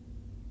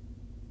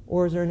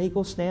 Or is there an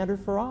equal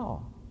standard for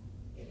all?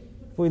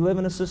 If we live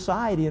in a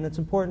society, and it's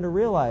important to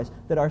realize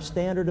that our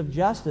standard of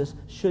justice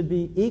should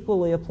be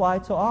equally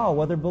applied to all,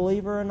 whether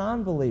believer or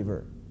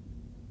non-believer.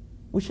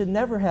 We should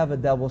never have a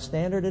double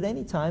standard at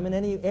any time in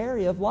any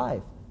area of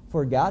life,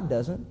 for God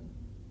doesn't.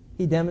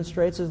 He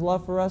demonstrates His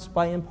love for us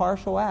by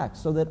impartial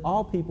acts so that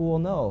all people will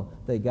know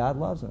that God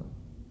loves them.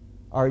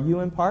 Are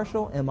you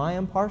impartial? Am I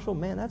impartial?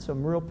 Man, that's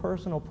some real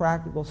personal,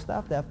 practical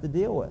stuff to have to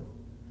deal with.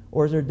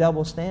 Or is there a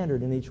double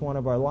standard in each one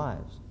of our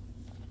lives?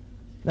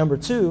 Number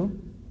two,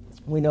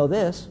 we know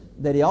this,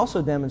 that He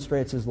also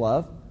demonstrates His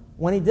love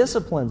when He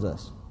disciplines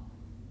us.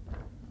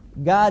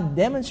 God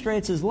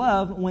demonstrates His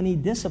love when He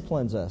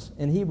disciplines us.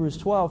 In Hebrews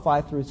 12,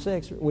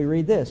 5-6, we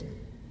read this: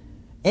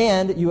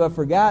 "And you have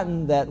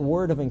forgotten that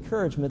word of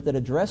encouragement that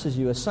addresses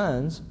you as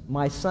sons.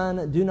 My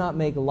son, do not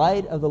make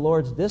light of the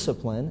Lord's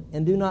discipline,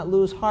 and do not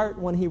lose heart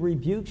when He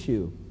rebukes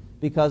you,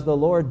 because the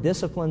Lord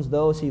disciplines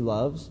those He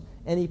loves,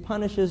 and He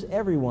punishes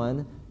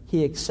everyone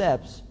He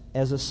accepts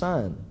as a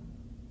son."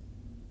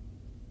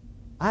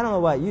 I don't know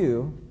about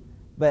you,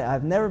 but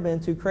I've never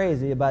been too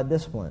crazy about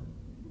discipline.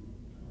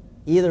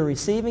 Either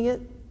receiving it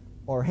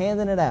or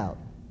handing it out.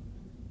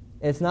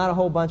 It's not a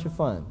whole bunch of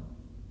fun.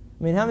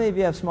 I mean, how many of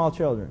you have small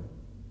children?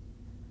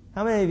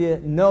 How many of you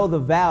know the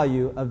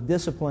value of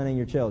disciplining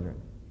your children?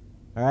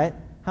 All right?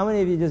 How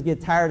many of you just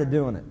get tired of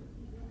doing it?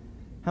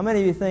 How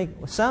many of you think,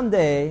 well,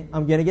 someday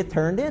I'm going to get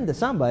turned into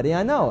somebody,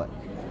 I know it.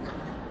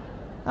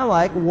 I'm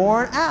like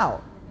worn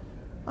out.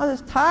 I'm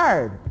just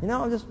tired.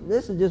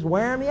 This is just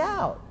wearing me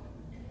out.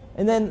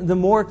 And then the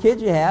more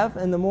kids you have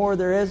and the more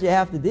there is you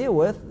have to deal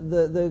with,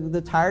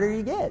 the tireder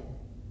you get.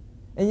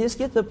 And you just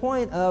get to the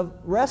point of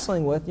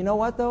wrestling with, you know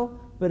what though?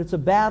 But it's a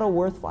battle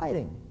worth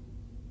fighting.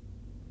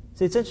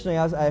 See, it's interesting.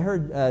 I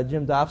heard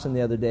Jim Dobson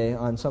the other day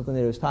on something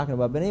that he was talking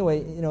about. But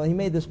anyway, he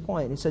made this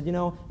point. He said,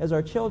 as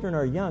our children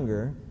are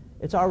younger,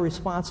 it's our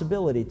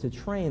responsibility to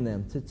train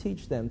them, to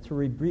teach them, to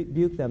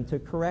rebuke them, to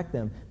correct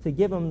them, to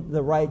give them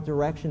the right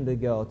direction to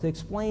go, to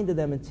explain to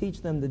them and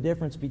teach them the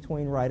difference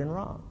between right and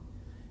wrong.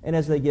 And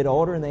as they get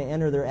older and they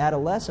enter their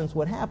adolescence,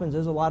 what happens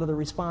is a lot of the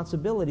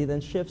responsibility then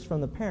shifts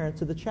from the parent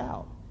to the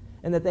child,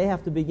 and that they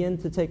have to begin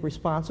to take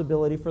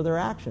responsibility for their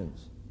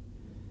actions.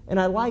 And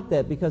I like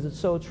that because it's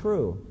so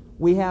true.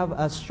 We have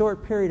a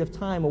short period of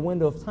time, a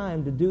window of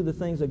time, to do the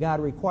things that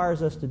God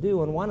requires us to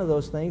do. And one of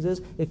those things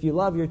is, if you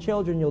love your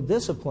children, you'll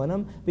discipline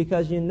them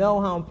because you know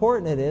how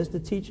important it is to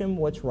teach them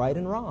what's right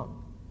and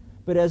wrong.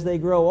 But as they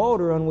grow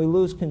older and we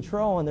lose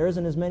control and there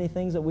isn't as many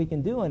things that we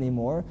can do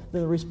anymore,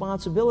 then the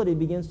responsibility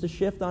begins to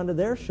shift onto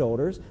their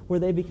shoulders, where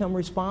they become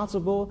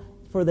responsible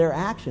for their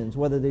actions,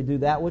 whether they do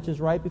that which is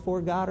right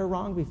before God or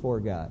wrong before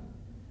God.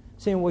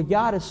 See, and what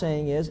God is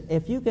saying is,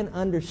 if you can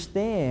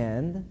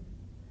understand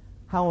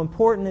how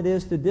important it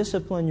is to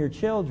discipline your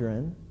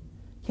children,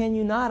 can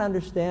you not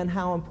understand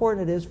how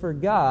important it is for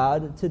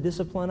God to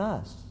discipline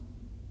us?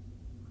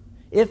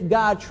 If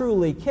God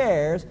truly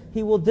cares,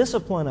 He will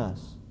discipline us.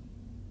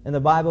 And the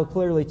Bible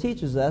clearly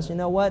teaches us, you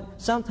know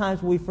what?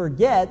 Sometimes we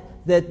forget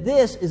that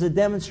this is a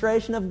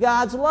demonstration of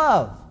God's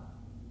love.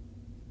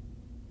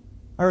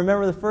 I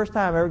remember the first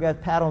time I ever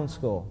got paddle in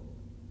school.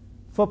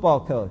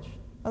 Football coach.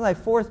 I was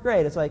like 4th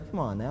grade. It's like, come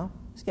on now.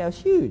 This guy was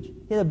huge.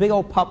 He had a big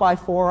old Popeye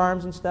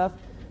forearms and stuff.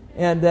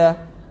 And, and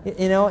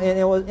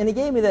he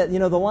gave me that,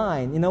 the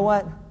line, you know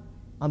what?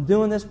 I'm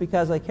doing this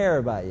because I care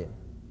about you.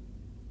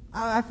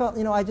 I felt,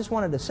 I just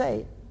wanted to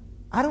say,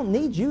 I don't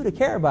need you to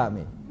care about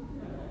me.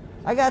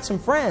 I got some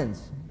friends,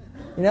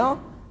 And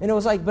it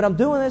was like, but I'm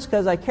doing this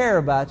because I care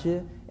about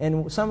you,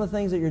 and some of the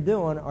things that you're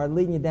doing are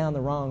leading you down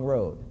the wrong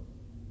road.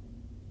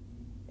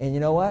 And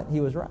you know what?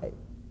 He was right.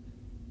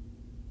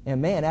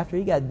 And man, after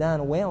he got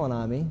done wailing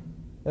on me,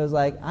 it was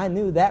like I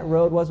knew that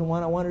road wasn't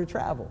one I wanted to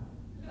travel.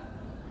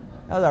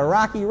 That was a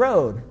rocky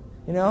road,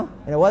 and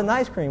it wasn't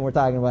ice cream we're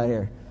talking about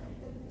here.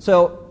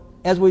 So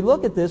as we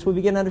look at this, we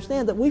begin to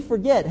understand that we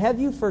forget. Have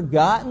you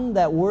forgotten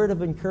that word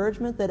of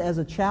encouragement, that as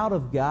a child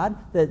of God,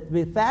 that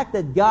the fact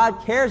that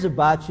God cares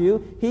about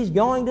you, He's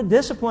going to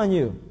discipline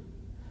you?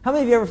 How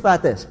many of you ever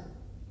thought this?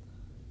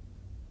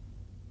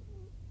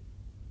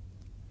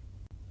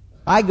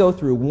 I go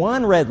through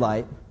one red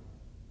light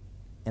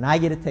and I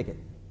get a ticket.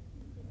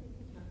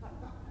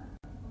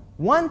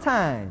 One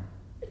time.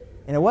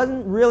 And it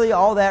wasn't really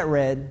all that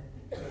red.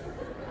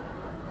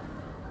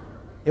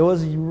 It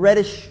was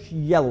reddish,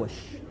 yellowish.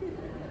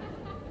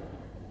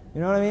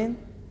 You know what I mean?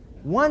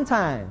 One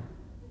time.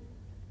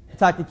 I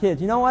talk to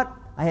kids. You know what?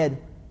 I had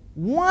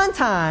one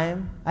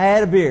time I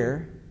had a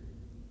beer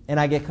and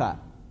I get caught.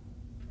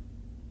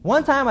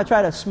 One time I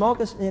tried to smoke,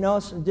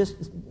 just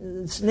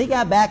sneak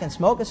out back and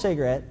smoke a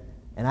cigarette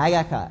and I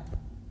got caught.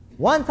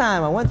 One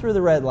time I went through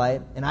the red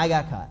light and I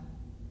got caught.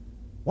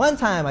 One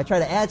time I tried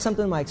to add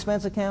something to my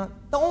expense account,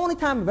 the only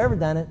time I've ever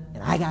done it,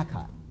 and I got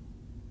caught.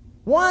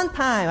 One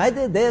time I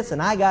did this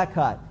and I got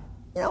caught.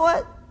 You know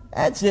what?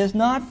 That's just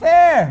not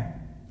fair.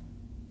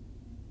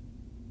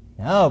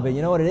 No, but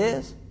you know what it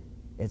is?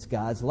 It's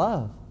God's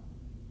love.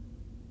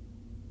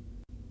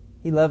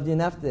 He loved you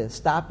enough to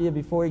stop you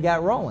before you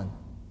got rolling.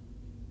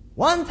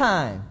 One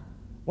time.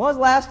 When was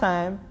the last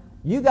time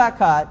you got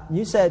caught,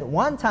 you said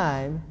one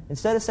time,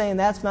 instead of saying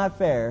that's not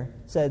fair,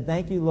 said,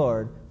 thank you,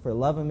 Lord, for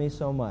loving me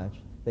so much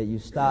that you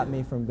stopped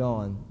me from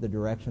going the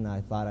direction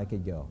I thought I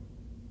could go?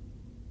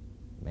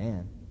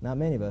 Man, not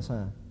many of us,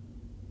 huh?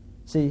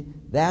 See,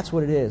 that's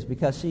what it is.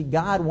 Because, see,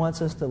 God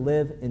wants us to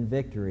live in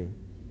victory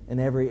in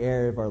every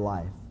area of our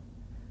life.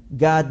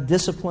 God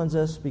disciplines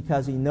us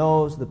because He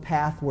knows the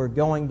path we're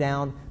going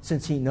down.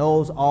 Since He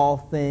knows all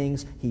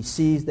things, He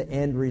sees the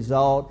end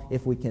result.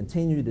 If we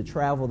continue to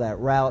travel that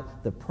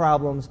route, the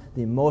problems,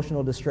 the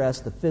emotional distress,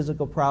 the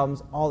physical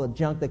problems, all the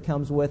junk that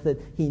comes with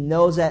it, He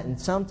knows that, and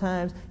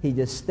sometimes He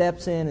just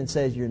steps in and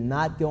says, you're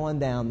not going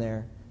down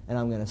there, and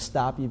I'm going to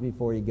stop you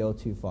before you go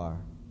too far.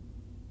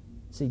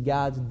 See,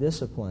 God's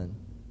discipline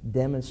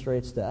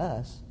demonstrates to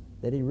us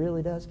that He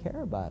really does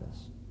care about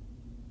us.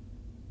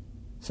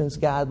 Since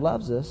God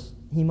loves us,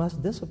 He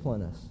must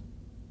discipline us.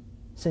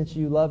 Since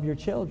you love your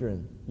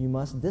children, you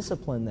must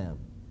discipline them.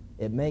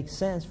 It makes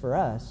sense for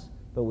us,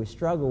 but we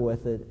struggle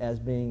with it as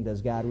being,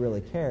 does God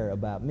really care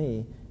about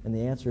me? And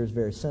the answer is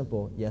very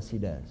simple, yes, He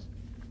does.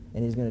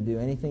 And He's going to do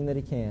anything that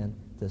He can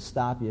to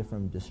stop you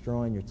from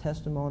destroying your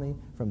testimony,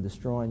 from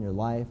destroying your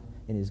life,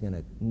 and He's going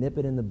to nip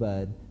it in the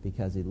bud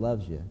because He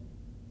loves you,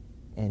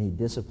 and He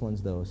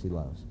disciplines those He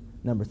loves.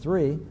 Number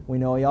 3, we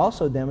know He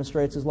also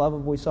demonstrates His love, as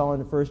we saw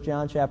in 1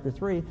 John chapter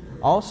 3.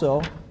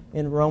 Also,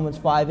 in Romans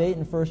 5:8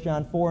 and 1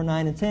 John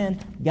 4:9 and 10,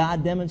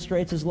 God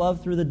demonstrates His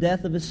love through the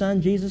death of His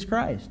Son, Jesus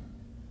Christ.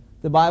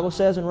 The Bible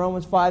says in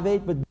Romans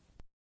 5:8, but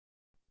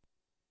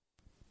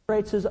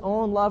demonstrates His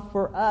own love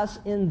for us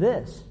in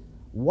this: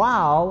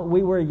 while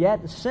we were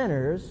yet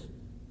sinners,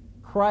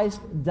 Christ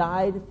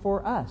died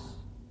for us.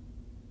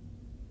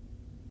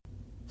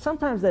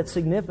 Sometimes that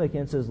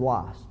significance is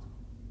lost.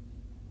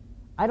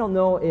 I don't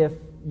know if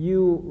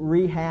you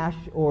rehash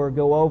or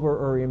go over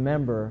or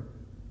remember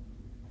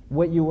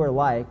what you were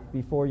like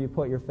before you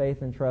put your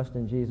faith and trust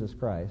in Jesus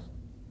Christ.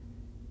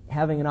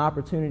 Having an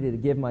opportunity to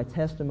give my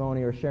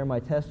testimony or share my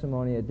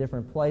testimony at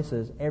different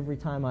places, every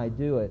time I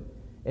do it,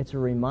 it's a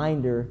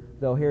reminder,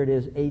 though here it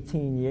is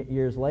 18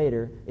 years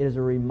later, it is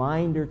a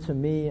reminder to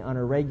me on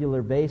a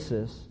regular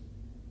basis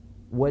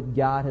what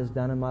God has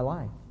done in my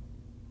life.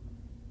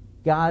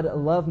 God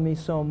loved me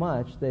so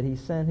much that He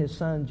sent His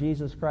Son,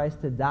 Jesus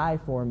Christ, to die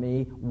for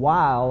me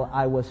while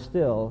I was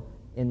still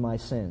in my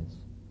sins.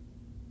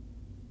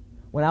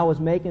 When I was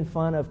making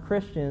fun of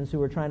Christians who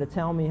were trying to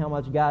tell me how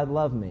much God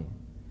loved me,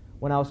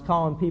 when I was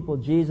calling people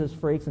Jesus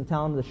freaks and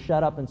telling them to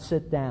shut up and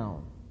sit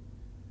down,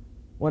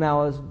 when I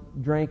was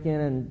drinking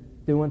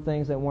and doing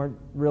things that weren't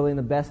really in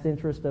the best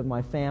interest of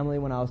my family,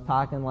 when I was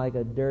talking like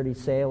a dirty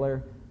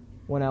sailor,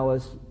 when I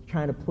was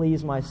trying to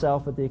please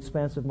myself at the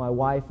expense of my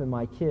wife and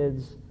my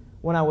kids,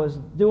 when I was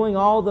doing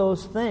all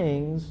those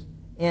things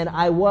and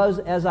I was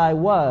as I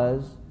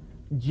was,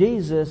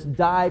 Jesus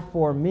died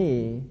for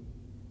me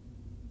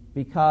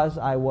because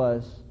I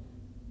was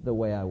the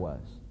way I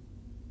was.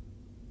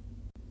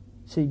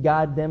 See,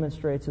 God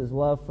demonstrates His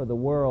love for the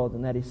world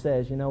in that He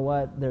says, you know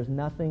what, there's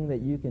nothing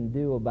that you can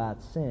do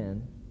about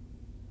sin.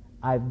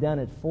 I've done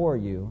it for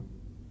you,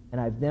 and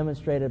I've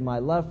demonstrated my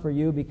love for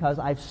you because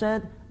I've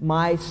sent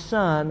my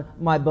Son,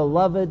 my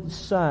beloved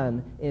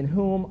Son, in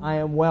whom I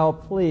am well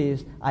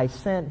pleased. I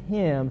sent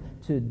Him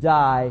to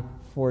die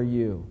for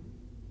you.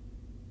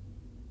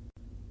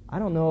 I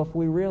don't know if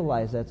we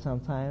realize that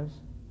sometimes,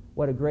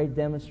 what a great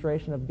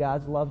demonstration of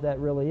God's love that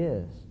really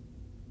is.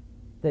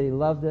 That He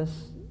loved us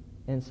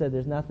and said,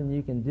 there's nothing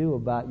you can do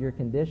about your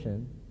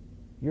condition.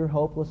 You're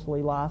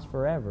hopelessly lost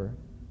forever,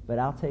 but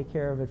I'll take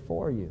care of it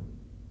for you.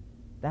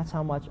 That's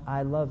how much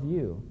I love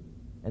you,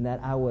 and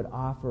that I would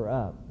offer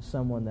up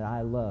someone that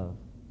I love,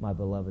 my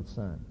beloved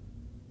Son.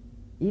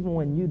 Even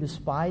when you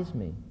despise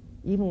me,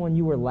 even when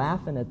you were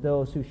laughing at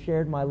those who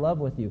shared my love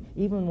with you,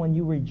 even when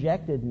you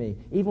rejected me,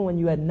 even when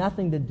you had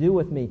nothing to do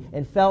with me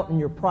and felt in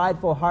your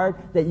prideful heart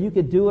that you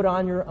could do it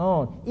on your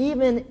own,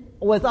 even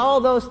with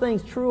all those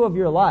things true of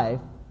your life,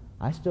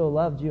 I still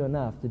loved you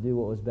enough to do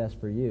what was best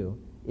for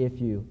you if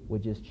you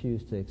would just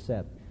choose to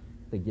accept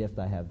the gift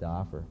I have to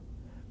offer.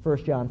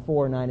 1 John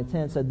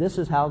 4:9-10 said, this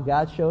is how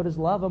God showed His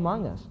love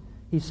among us.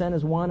 He sent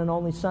His one and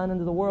only Son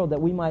into the world that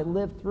we might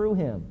live through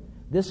Him.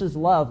 This is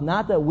love,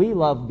 not that we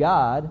loved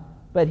God,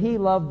 but He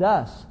loved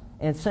us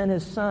and sent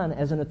His Son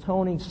as an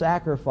atoning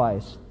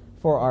sacrifice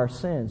for our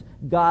sins.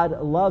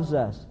 God loves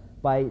us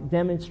by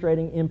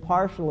demonstrating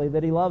impartially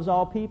that He loves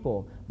all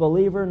people.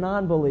 Believer,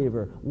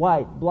 non-believer,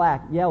 white,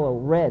 black, yellow,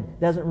 red,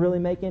 doesn't really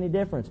make any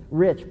difference.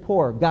 Rich,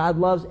 poor, God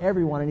loves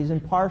everyone, and He's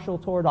impartial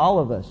toward all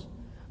of us.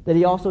 That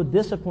He also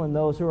disciplined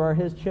those who are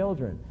His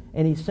children.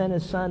 And He sent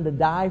His Son to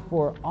die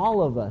for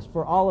all of us,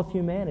 for all of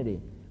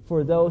humanity.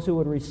 For those who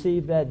would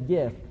receive that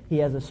gift, He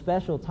has a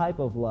special type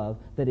of love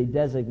that He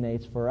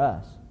designates for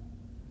us.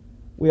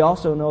 We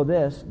also know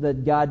this,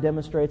 that God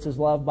demonstrates His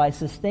love by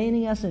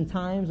sustaining us in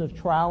times of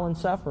trial and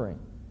suffering.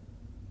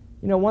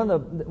 You know,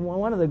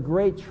 one of the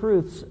great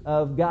truths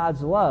of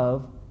God's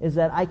love is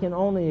that I can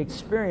only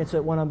experience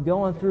it when I'm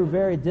going through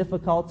very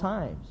difficult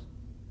times.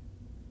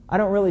 I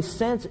don't really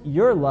sense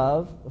your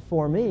love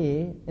for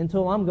me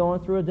until I'm going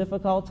through a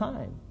difficult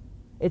time.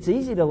 It's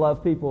easy to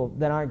love people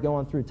that aren't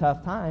going through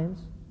tough times,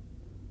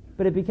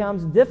 but it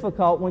becomes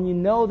difficult when you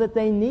know that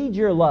they need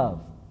your love,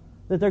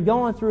 that they're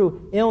going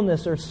through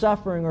illness or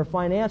suffering or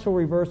financial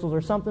reversals or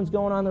something's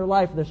going on in their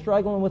life. They're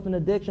struggling with an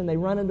addiction. They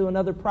run into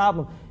another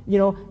problem. You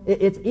know,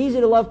 it's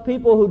easy to love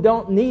people who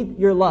don't need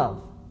your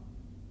love.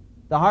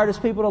 The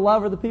hardest people to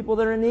love are the people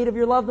that are in need of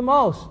your love the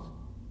most.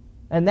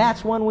 And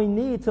that's when we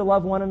need to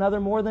love one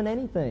another more than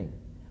anything.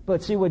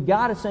 But see, what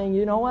God is saying,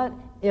 you know what?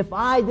 If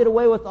I did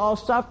away with all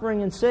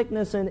suffering and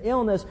sickness and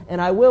illness,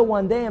 and I will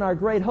one day, and our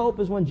great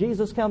hope is when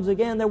Jesus comes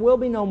again, there will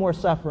be no more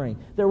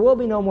suffering. There will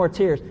be no more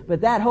tears.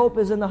 But that hope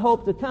is in the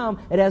hope to come.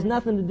 It has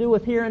nothing to do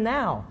with here and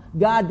now.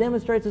 God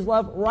demonstrates His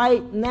love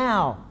right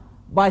now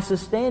by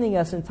sustaining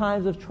us in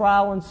times of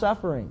trial and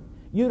suffering.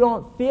 You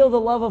don't feel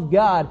the love of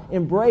God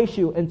embrace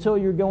you until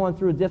you're going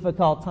through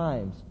difficult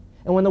times.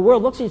 And when the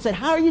world looks at you and says,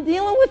 how are you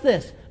dealing with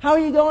this? How are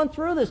you going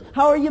through this?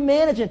 How are you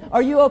managing?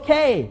 Are you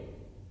okay?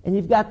 And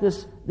you've got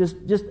this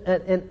just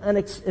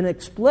an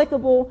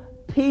inexplicable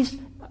peace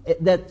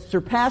that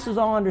surpasses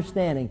all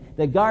understanding,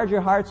 that guards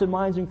your hearts and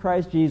minds in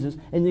Christ Jesus.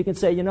 And you can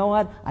say, you know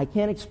what? I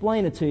can't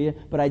explain it to you,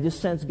 but I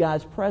just sense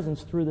God's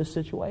presence through this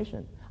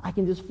situation. I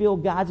can just feel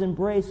God's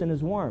embrace and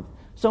His warmth.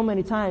 So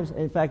many times,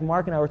 in fact,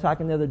 Mark and I were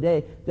talking the other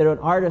day that an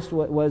artist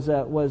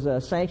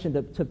was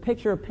sanctioned to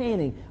picture a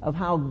painting of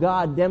how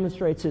God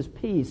demonstrates His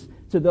peace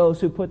to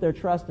those who put their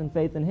trust and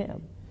faith in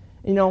Him.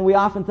 We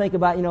often think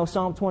about,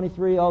 Psalm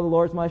 23, oh, the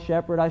Lord's my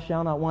shepherd, I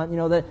shall not want,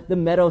 the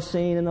meadow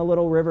scene and the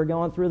little river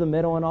going through the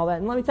middle and all that.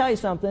 And let me tell you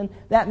something,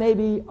 that may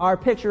be our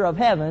picture of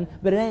heaven,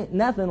 but it ain't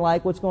nothing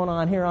like what's going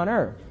on here on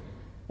earth.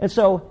 And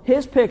so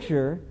his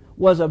picture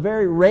was a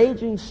very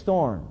raging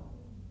storm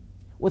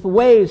with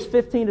waves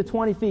 15 to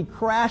 20 feet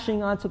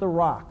crashing onto the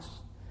rocks.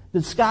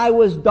 The sky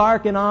was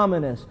dark and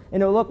ominous,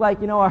 and it looked like,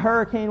 a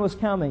hurricane was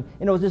coming,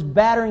 and it was just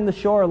battering the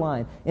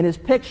shoreline. And his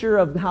picture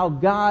of how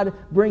God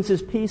brings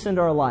His peace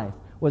into our life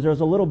was there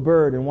was a little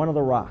bird in one of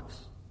the rocks,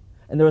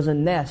 and there was a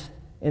nest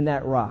in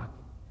that rock.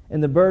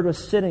 And the bird was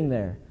sitting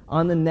there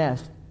on the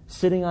nest,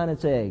 sitting on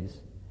its eggs,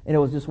 and it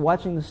was just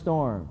watching the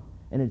storm,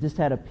 and it just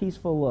had a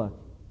peaceful look.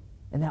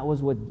 And that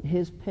was what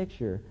his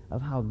picture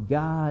of how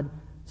God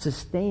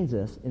sustains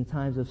us in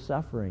times of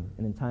suffering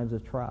and in times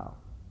of trial.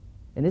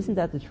 And isn't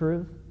that the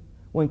truth?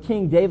 When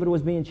King David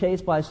was being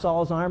chased by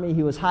Saul's army,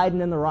 he was hiding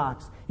in the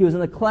rocks. He was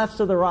in the clefts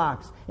of the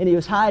rocks, and he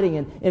was hiding.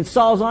 And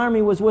Saul's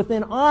army was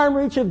within arm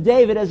reach of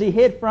David as he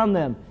hid from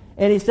them.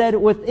 And he said,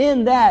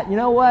 within that, you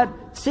know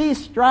what?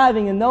 Cease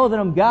striving and know that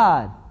I'm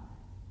God.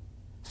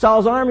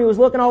 Saul's army was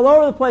looking all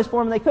over the place for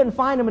him, and they couldn't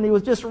find him, and he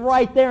was just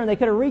right there, and they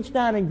could have reached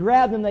down and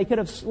grabbed him. They could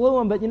have slew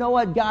him, but you know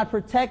what? God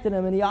protected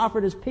him, and He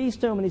offered His peace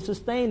to him, and He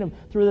sustained him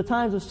through the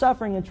times of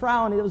suffering and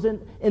trial, and it was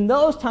in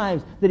those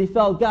times that he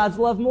felt God's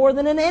love more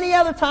than in any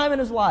other time in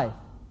his life.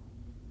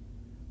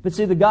 But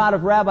see, the God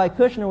of Rabbi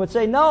Kushner would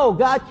say, no,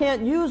 God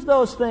can't use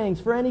those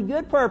things for any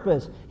good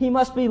purpose. He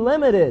must be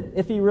limited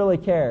if He really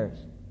cares.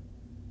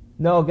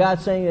 No,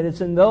 God's saying that it's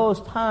in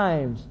those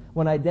times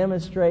when I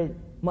demonstrate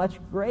much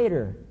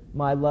greater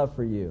my love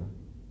for you.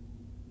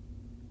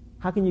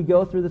 How can you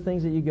go through the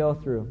things that you go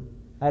through?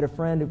 I had a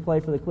friend who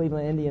played for the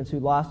Cleveland Indians who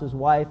lost his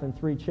wife and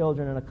 3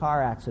 children in a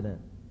car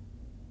accident.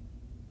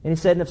 And he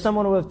said, and if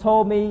someone would have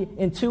told me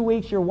in 2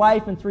 weeks your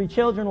wife and 3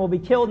 children will be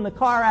killed in the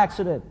car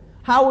accident,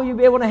 how will you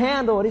be able to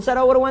handle it? He said,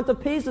 I would have went to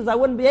pieces. I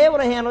wouldn't be able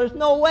to handle it. There's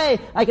no way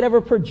I could ever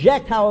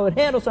project how I would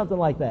handle something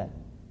like that.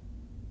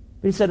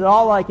 But he said,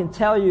 all I can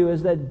tell you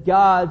is that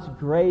God's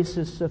grace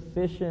is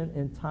sufficient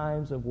in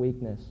times of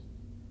weakness.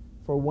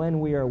 For when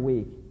we are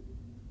weak,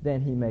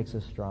 then He makes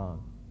us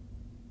strong.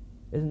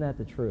 Isn't that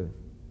the truth?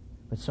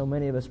 But so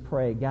many of us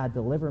pray, God,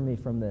 deliver me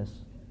from this.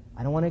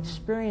 I don't want to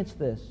experience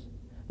this.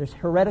 There's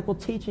heretical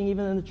teaching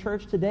even in the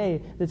church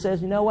today that says,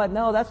 you know what?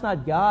 No, that's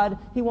not God.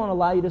 He won't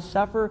allow you to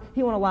suffer.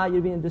 He won't allow you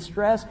to be in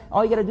distress.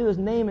 All you got to do is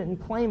name it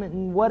and claim it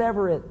and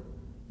whatever it.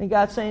 And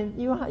God's saying,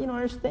 you don't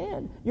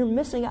understand. You're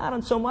missing out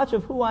on so much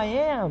of who I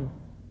am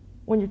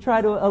when you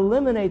try to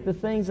eliminate the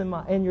things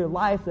in your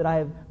life that I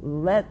have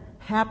let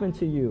happen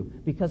to you.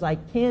 Because I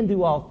can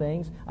do all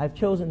things, I've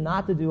chosen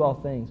not to do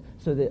all things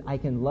so that I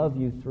can love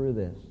you through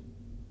this.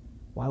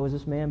 Why was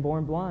this man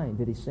born blind?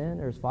 Did he sin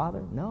or his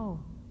father?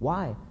 No.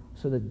 Why?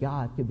 So that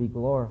God could be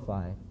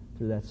glorified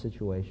through that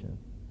situation.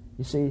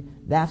 You see,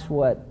 that's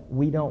what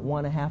we don't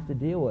want to have to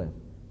deal with.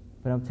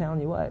 But I'm telling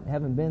you what,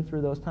 having been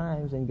through those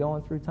times and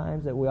going through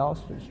times that we all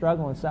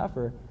struggle and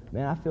suffer,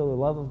 man, I feel the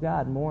love of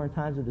God more in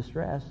times of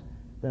distress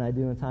than I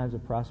do in times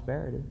of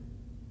prosperity.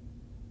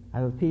 I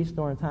have a peace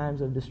during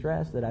times of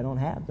distress that I don't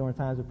have during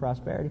times of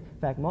prosperity.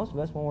 In fact, most of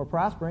us, when we're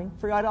prospering,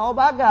 forget all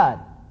about God.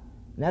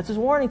 And that's His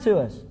warning to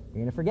us. You're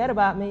going to forget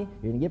about me.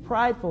 You're going to get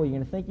prideful. You're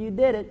going to think you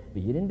did it,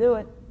 but you didn't do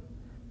it.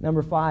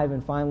 Number 5,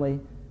 and finally,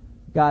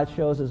 God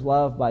shows His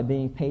love by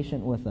being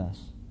patient with us.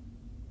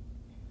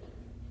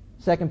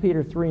 2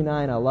 Peter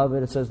 3:9, I love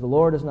it. It says, the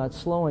Lord is not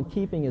slow in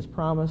keeping His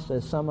promise,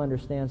 as some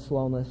understand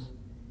slowness.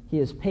 He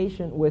is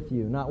patient with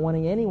you, not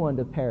wanting anyone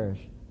to perish,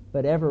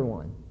 but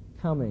everyone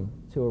coming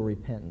to a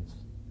repentance.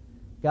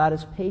 God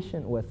is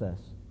patient with us.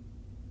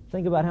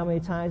 Think about how many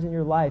times in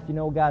your life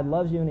God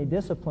loves you and He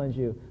disciplines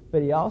you,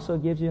 but He also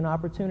gives you an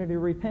opportunity to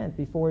repent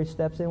before He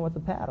steps in with the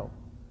paddle.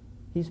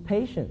 He's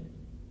patient.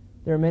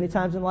 There are many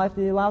times in life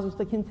that He allows us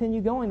to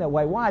continue going that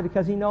way. Why?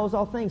 Because He knows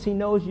all things. He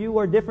knows you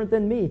are different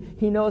than me.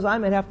 He knows I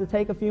may have to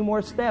take a few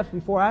more steps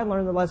before I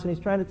learn the lesson He's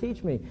trying to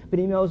teach me. But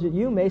He knows that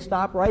you may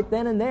stop right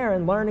then and there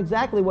and learn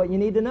exactly what you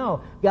need to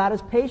know. God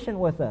is patient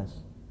with us.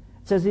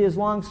 It says He is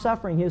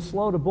long-suffering. He is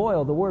slow to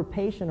boil. The word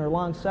patient or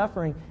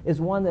long-suffering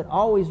is one that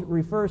always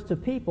refers to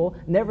people,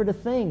 never to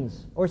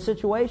things or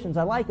situations.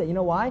 I like that. You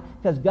know why?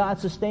 Because God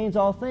sustains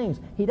all things.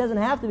 He doesn't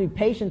have to be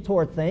patient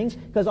toward things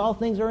because all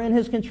things are in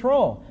His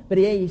control. But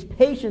He's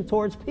patient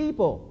towards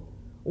people.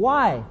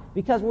 Why?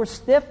 Because we're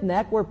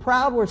stiff-necked, we're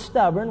proud, we're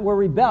stubborn, we're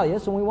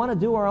rebellious, and we want to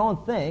do our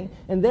own thing.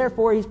 And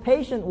therefore, He's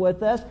patient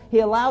with us. He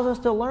allows us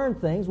to learn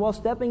things while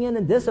stepping in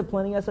and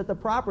disciplining us at the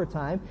proper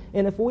time.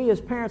 And if we as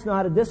parents know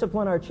how to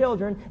discipline our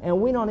children, and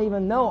we don't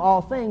even know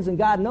all things, and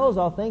God knows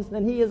all things,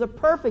 then He is a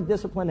perfect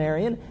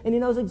disciplinarian, and He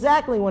knows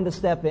exactly when to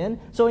step in,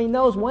 so He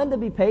knows when to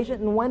be patient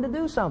and when to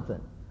do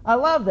something. I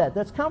love that.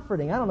 That's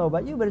comforting. I don't know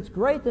about you, but it's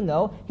great to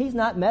know He's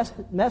not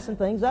messing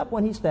things up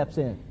when He steps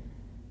in.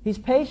 He's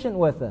patient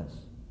with us.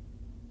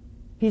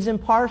 He's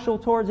impartial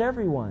towards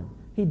everyone.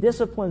 He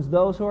disciplines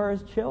those who are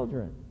His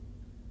children.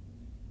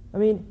 I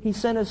mean, He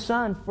sent His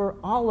Son for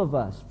all of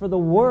us, for the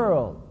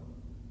world,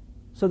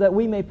 so that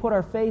we may put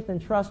our faith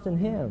and trust in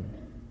Him.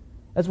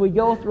 As we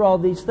go through all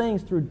these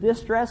things, through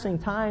distressing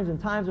times and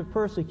times of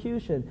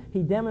persecution,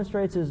 He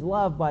demonstrates His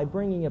love by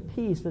bringing a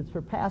peace that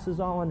surpasses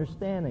all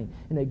understanding,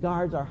 and it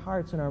guards our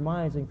hearts and our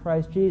minds in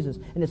Christ Jesus.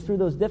 And it's through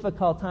those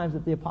difficult times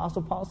that the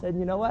Apostle Paul said,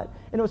 you know what?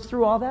 And it was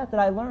through all that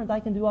I learned I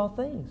can do all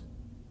things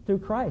through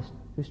Christ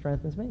who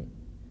strengthens me.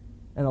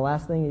 And the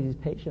last thing is He's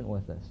patient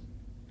with us.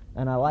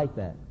 And I like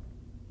that,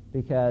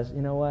 because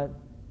you know what?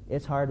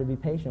 It's hard to be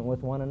patient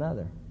with one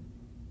another.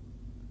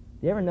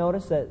 You ever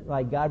notice that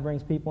God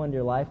brings people into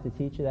your life to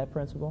teach you that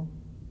principle?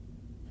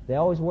 They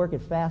always work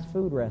at fast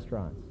food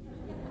restaurants.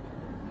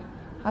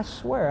 I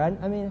swear.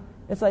 I mean,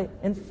 it's like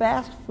in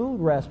fast food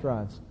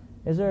restaurants.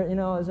 Is there an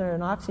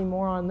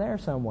oxymoron there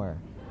somewhere?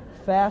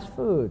 Fast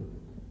food.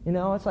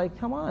 It's like,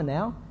 come on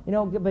now.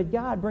 But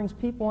God brings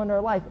people into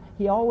our life.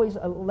 He always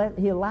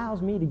He allows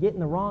me to get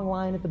in the wrong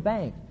line at the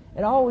bank.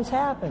 It always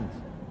happens.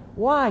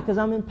 Why? Because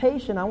I'm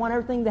impatient. I want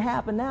everything to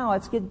happen now.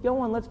 Let's get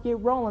going. Let's get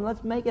rolling.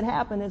 Let's make it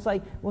happen. It's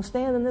like, we'll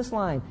stand in this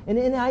line.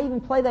 And I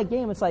even play that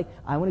game. It's like,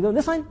 I want to go in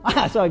this line.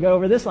 So I go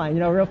over this line,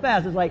 real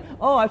fast. It's like,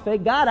 oh, I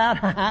faked God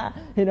out.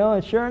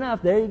 And sure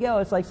enough, there you go.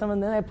 It's like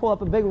then I pull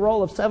up a big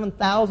roll of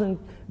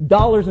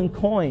 $7,000 in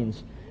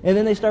coins. And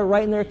then they start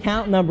writing their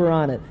account number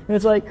on it. And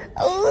it's like,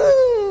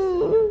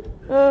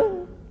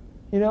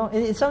 and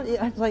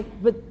it's like,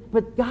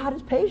 but God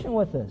is patient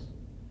with us.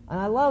 And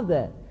I love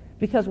that.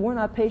 Because we're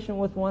not patient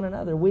with one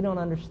another. We don't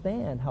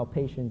understand how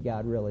patient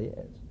God really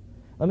is.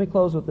 Let me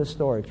close with this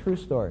story, true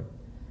story,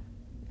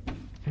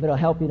 that'll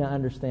help you to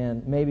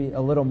understand maybe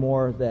a little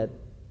more that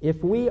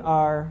if we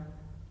are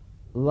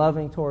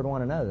loving toward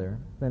one another,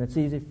 then it's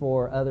easy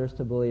for others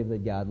to believe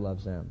that God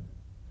loves them.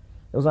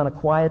 It was on a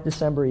quiet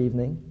December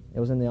evening.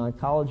 It was in the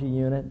oncology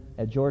unit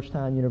at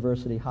Georgetown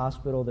University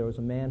Hospital. There was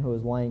a man who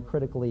was lying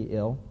critically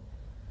ill.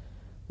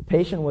 The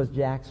patient was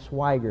Jack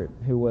Swigert,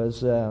 who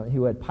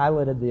had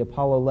piloted the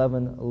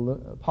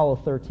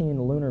Apollo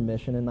 13 lunar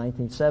mission in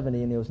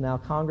 1970, and he was now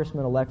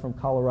Congressman-elect from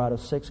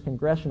Colorado's 6th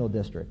Congressional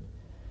District.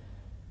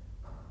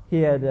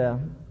 He had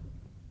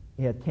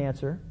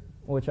cancer,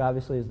 which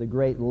obviously is the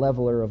great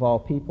leveler of all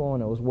people,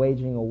 and it was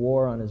waging a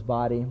war on his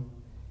body.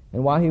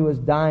 And while he was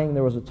dying,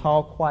 there was a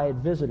tall, quiet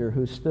visitor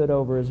who stood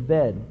over his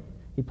bed.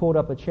 He pulled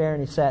up a chair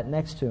and he sat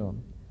next to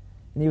him.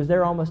 And he was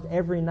there almost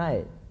every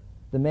night.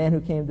 The man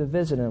who came to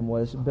visit him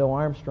was Bill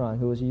Armstrong,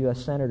 who was a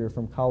U.S. Senator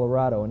from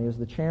Colorado, and he was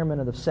the chairman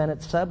of the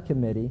Senate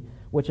subcommittee,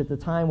 which at the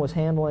time was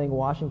handling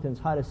Washington's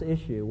hottest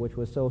issue, which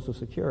was Social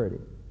Security.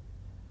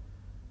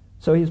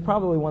 So he was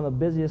probably one of the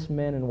busiest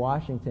men in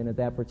Washington at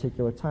that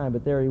particular time,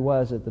 but there he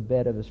was at the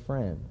bed of his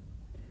friend.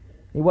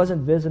 He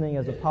wasn't visiting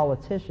as a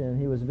politician,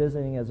 he was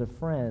visiting as a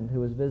friend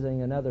who was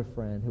visiting another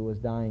friend who was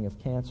dying of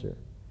cancer.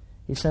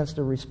 He sensed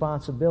a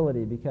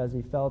responsibility because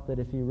he felt that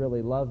if he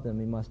really loved him,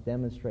 he must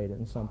demonstrate it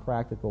in some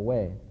practical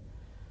way.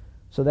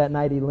 So that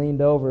night he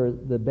leaned over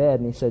the bed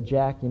and he said,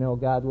 Jack,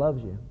 God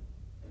loves you,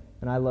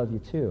 and I love you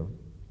too.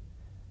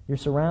 You're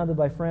surrounded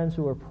by friends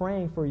who are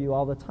praying for you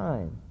all the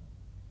time,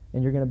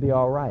 and you're going to be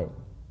all right.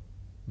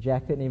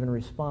 Jack couldn't even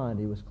respond.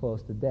 He was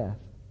close to death.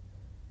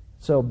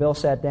 So Bill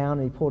sat down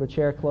and he pulled a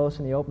chair close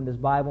and he opened his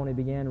Bible and he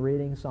began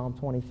reading Psalm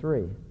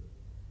 23.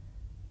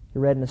 He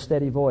read in a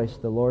steady voice,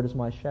 "The Lord is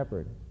my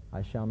shepherd,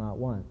 I shall not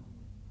want."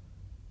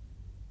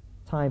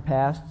 Time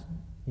passed.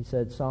 He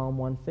said Psalm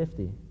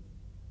 150.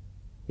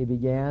 He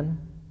began,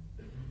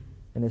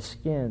 and his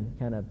skin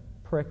kind of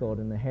prickled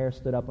and the hair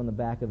stood up on the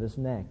back of his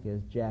neck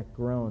as Jack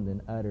groaned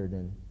and uttered,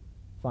 and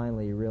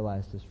finally he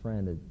realized his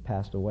friend had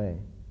passed away.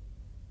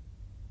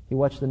 He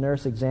watched the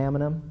nurse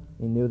examine him.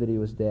 He knew that he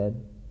was dead.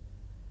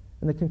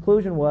 And the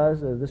conclusion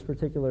was, this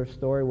particular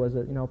story was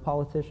that,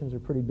 politicians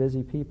are pretty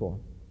busy people,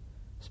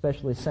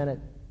 especially Senate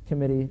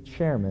committee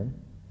chairmen.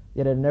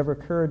 Yet it never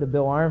occurred to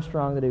Bill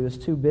Armstrong that he was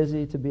too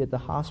busy to be at the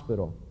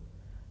hospital.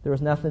 There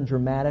was nothing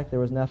dramatic,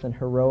 there was nothing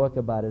heroic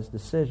about his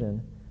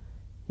decision.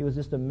 He was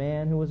just a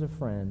man who was a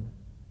friend,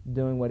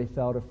 doing what he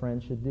felt a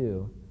friend should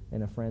do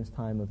in a friend's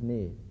time of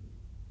need.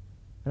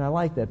 And I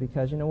like that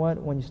because, you know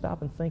what? When you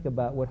stop and think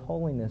about what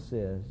holiness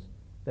is,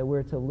 that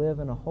we're to live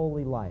in a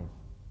holy life.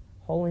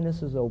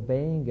 Holiness is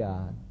obeying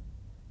God,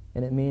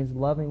 and it means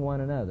loving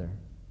one another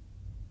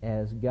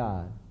as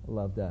God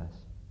loved us.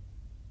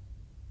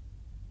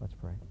 Let's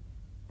pray.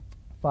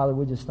 Father,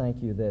 we just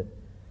thank you that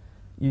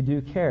you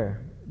do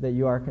care, that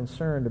you are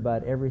concerned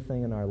about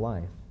everything in our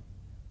life,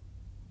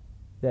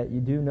 that you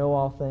do know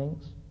all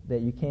things,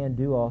 that you can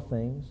do all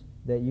things,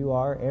 that you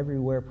are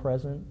everywhere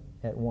present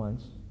at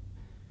once.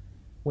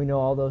 We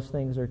know all those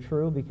things are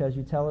true because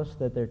you tell us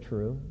that they're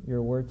true.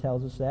 Your word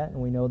tells us that,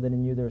 and we know that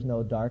in you there's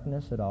no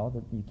darkness at all,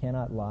 that you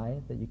cannot lie,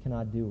 that you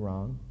cannot do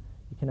wrong.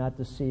 You cannot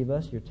deceive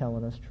us. You're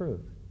telling us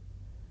truth.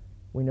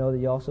 We know that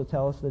you also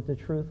tell us that the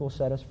truth will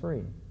set us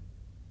free.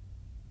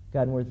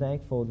 God, and we're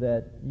thankful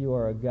that you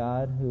are a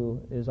God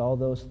who is all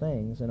those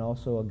things and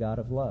also a God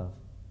of love.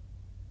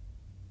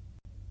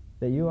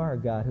 That you are a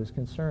God who's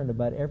concerned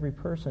about every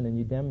person, and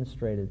you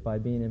demonstrate it by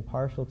being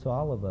impartial to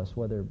all of us,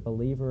 whether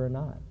believer or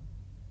not.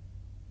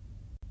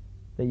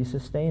 that you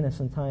sustain us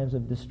in times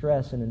of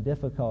distress and in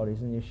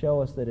difficulties, and you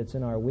show us that it's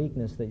in our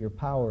weakness that your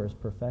power is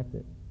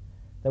perfected.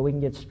 That we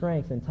can get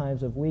strength in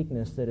times of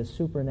weakness that is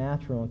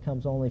supernatural and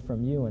comes only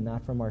from you and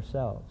not from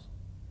ourselves.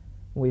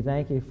 We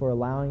thank you for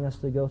allowing us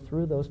to go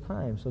through those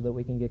times so that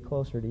we can get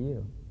closer to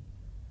you.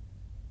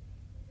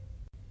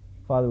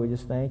 Father, we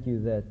just thank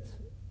you that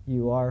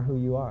you are who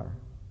you are,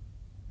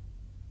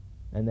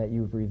 and that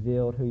you've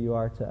revealed who you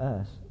are to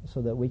us so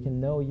that we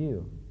can know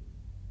you.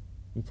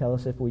 You tell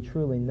us if we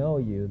truly know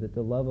you, that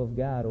the love of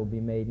God will be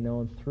made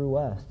known through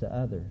us to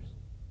others.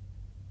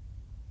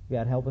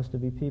 God, help us to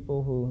be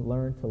people who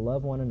learn to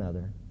love one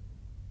another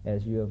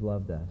as you have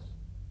loved us.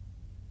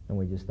 And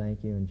we just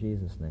thank you in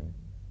Jesus' name.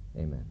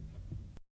 Amen.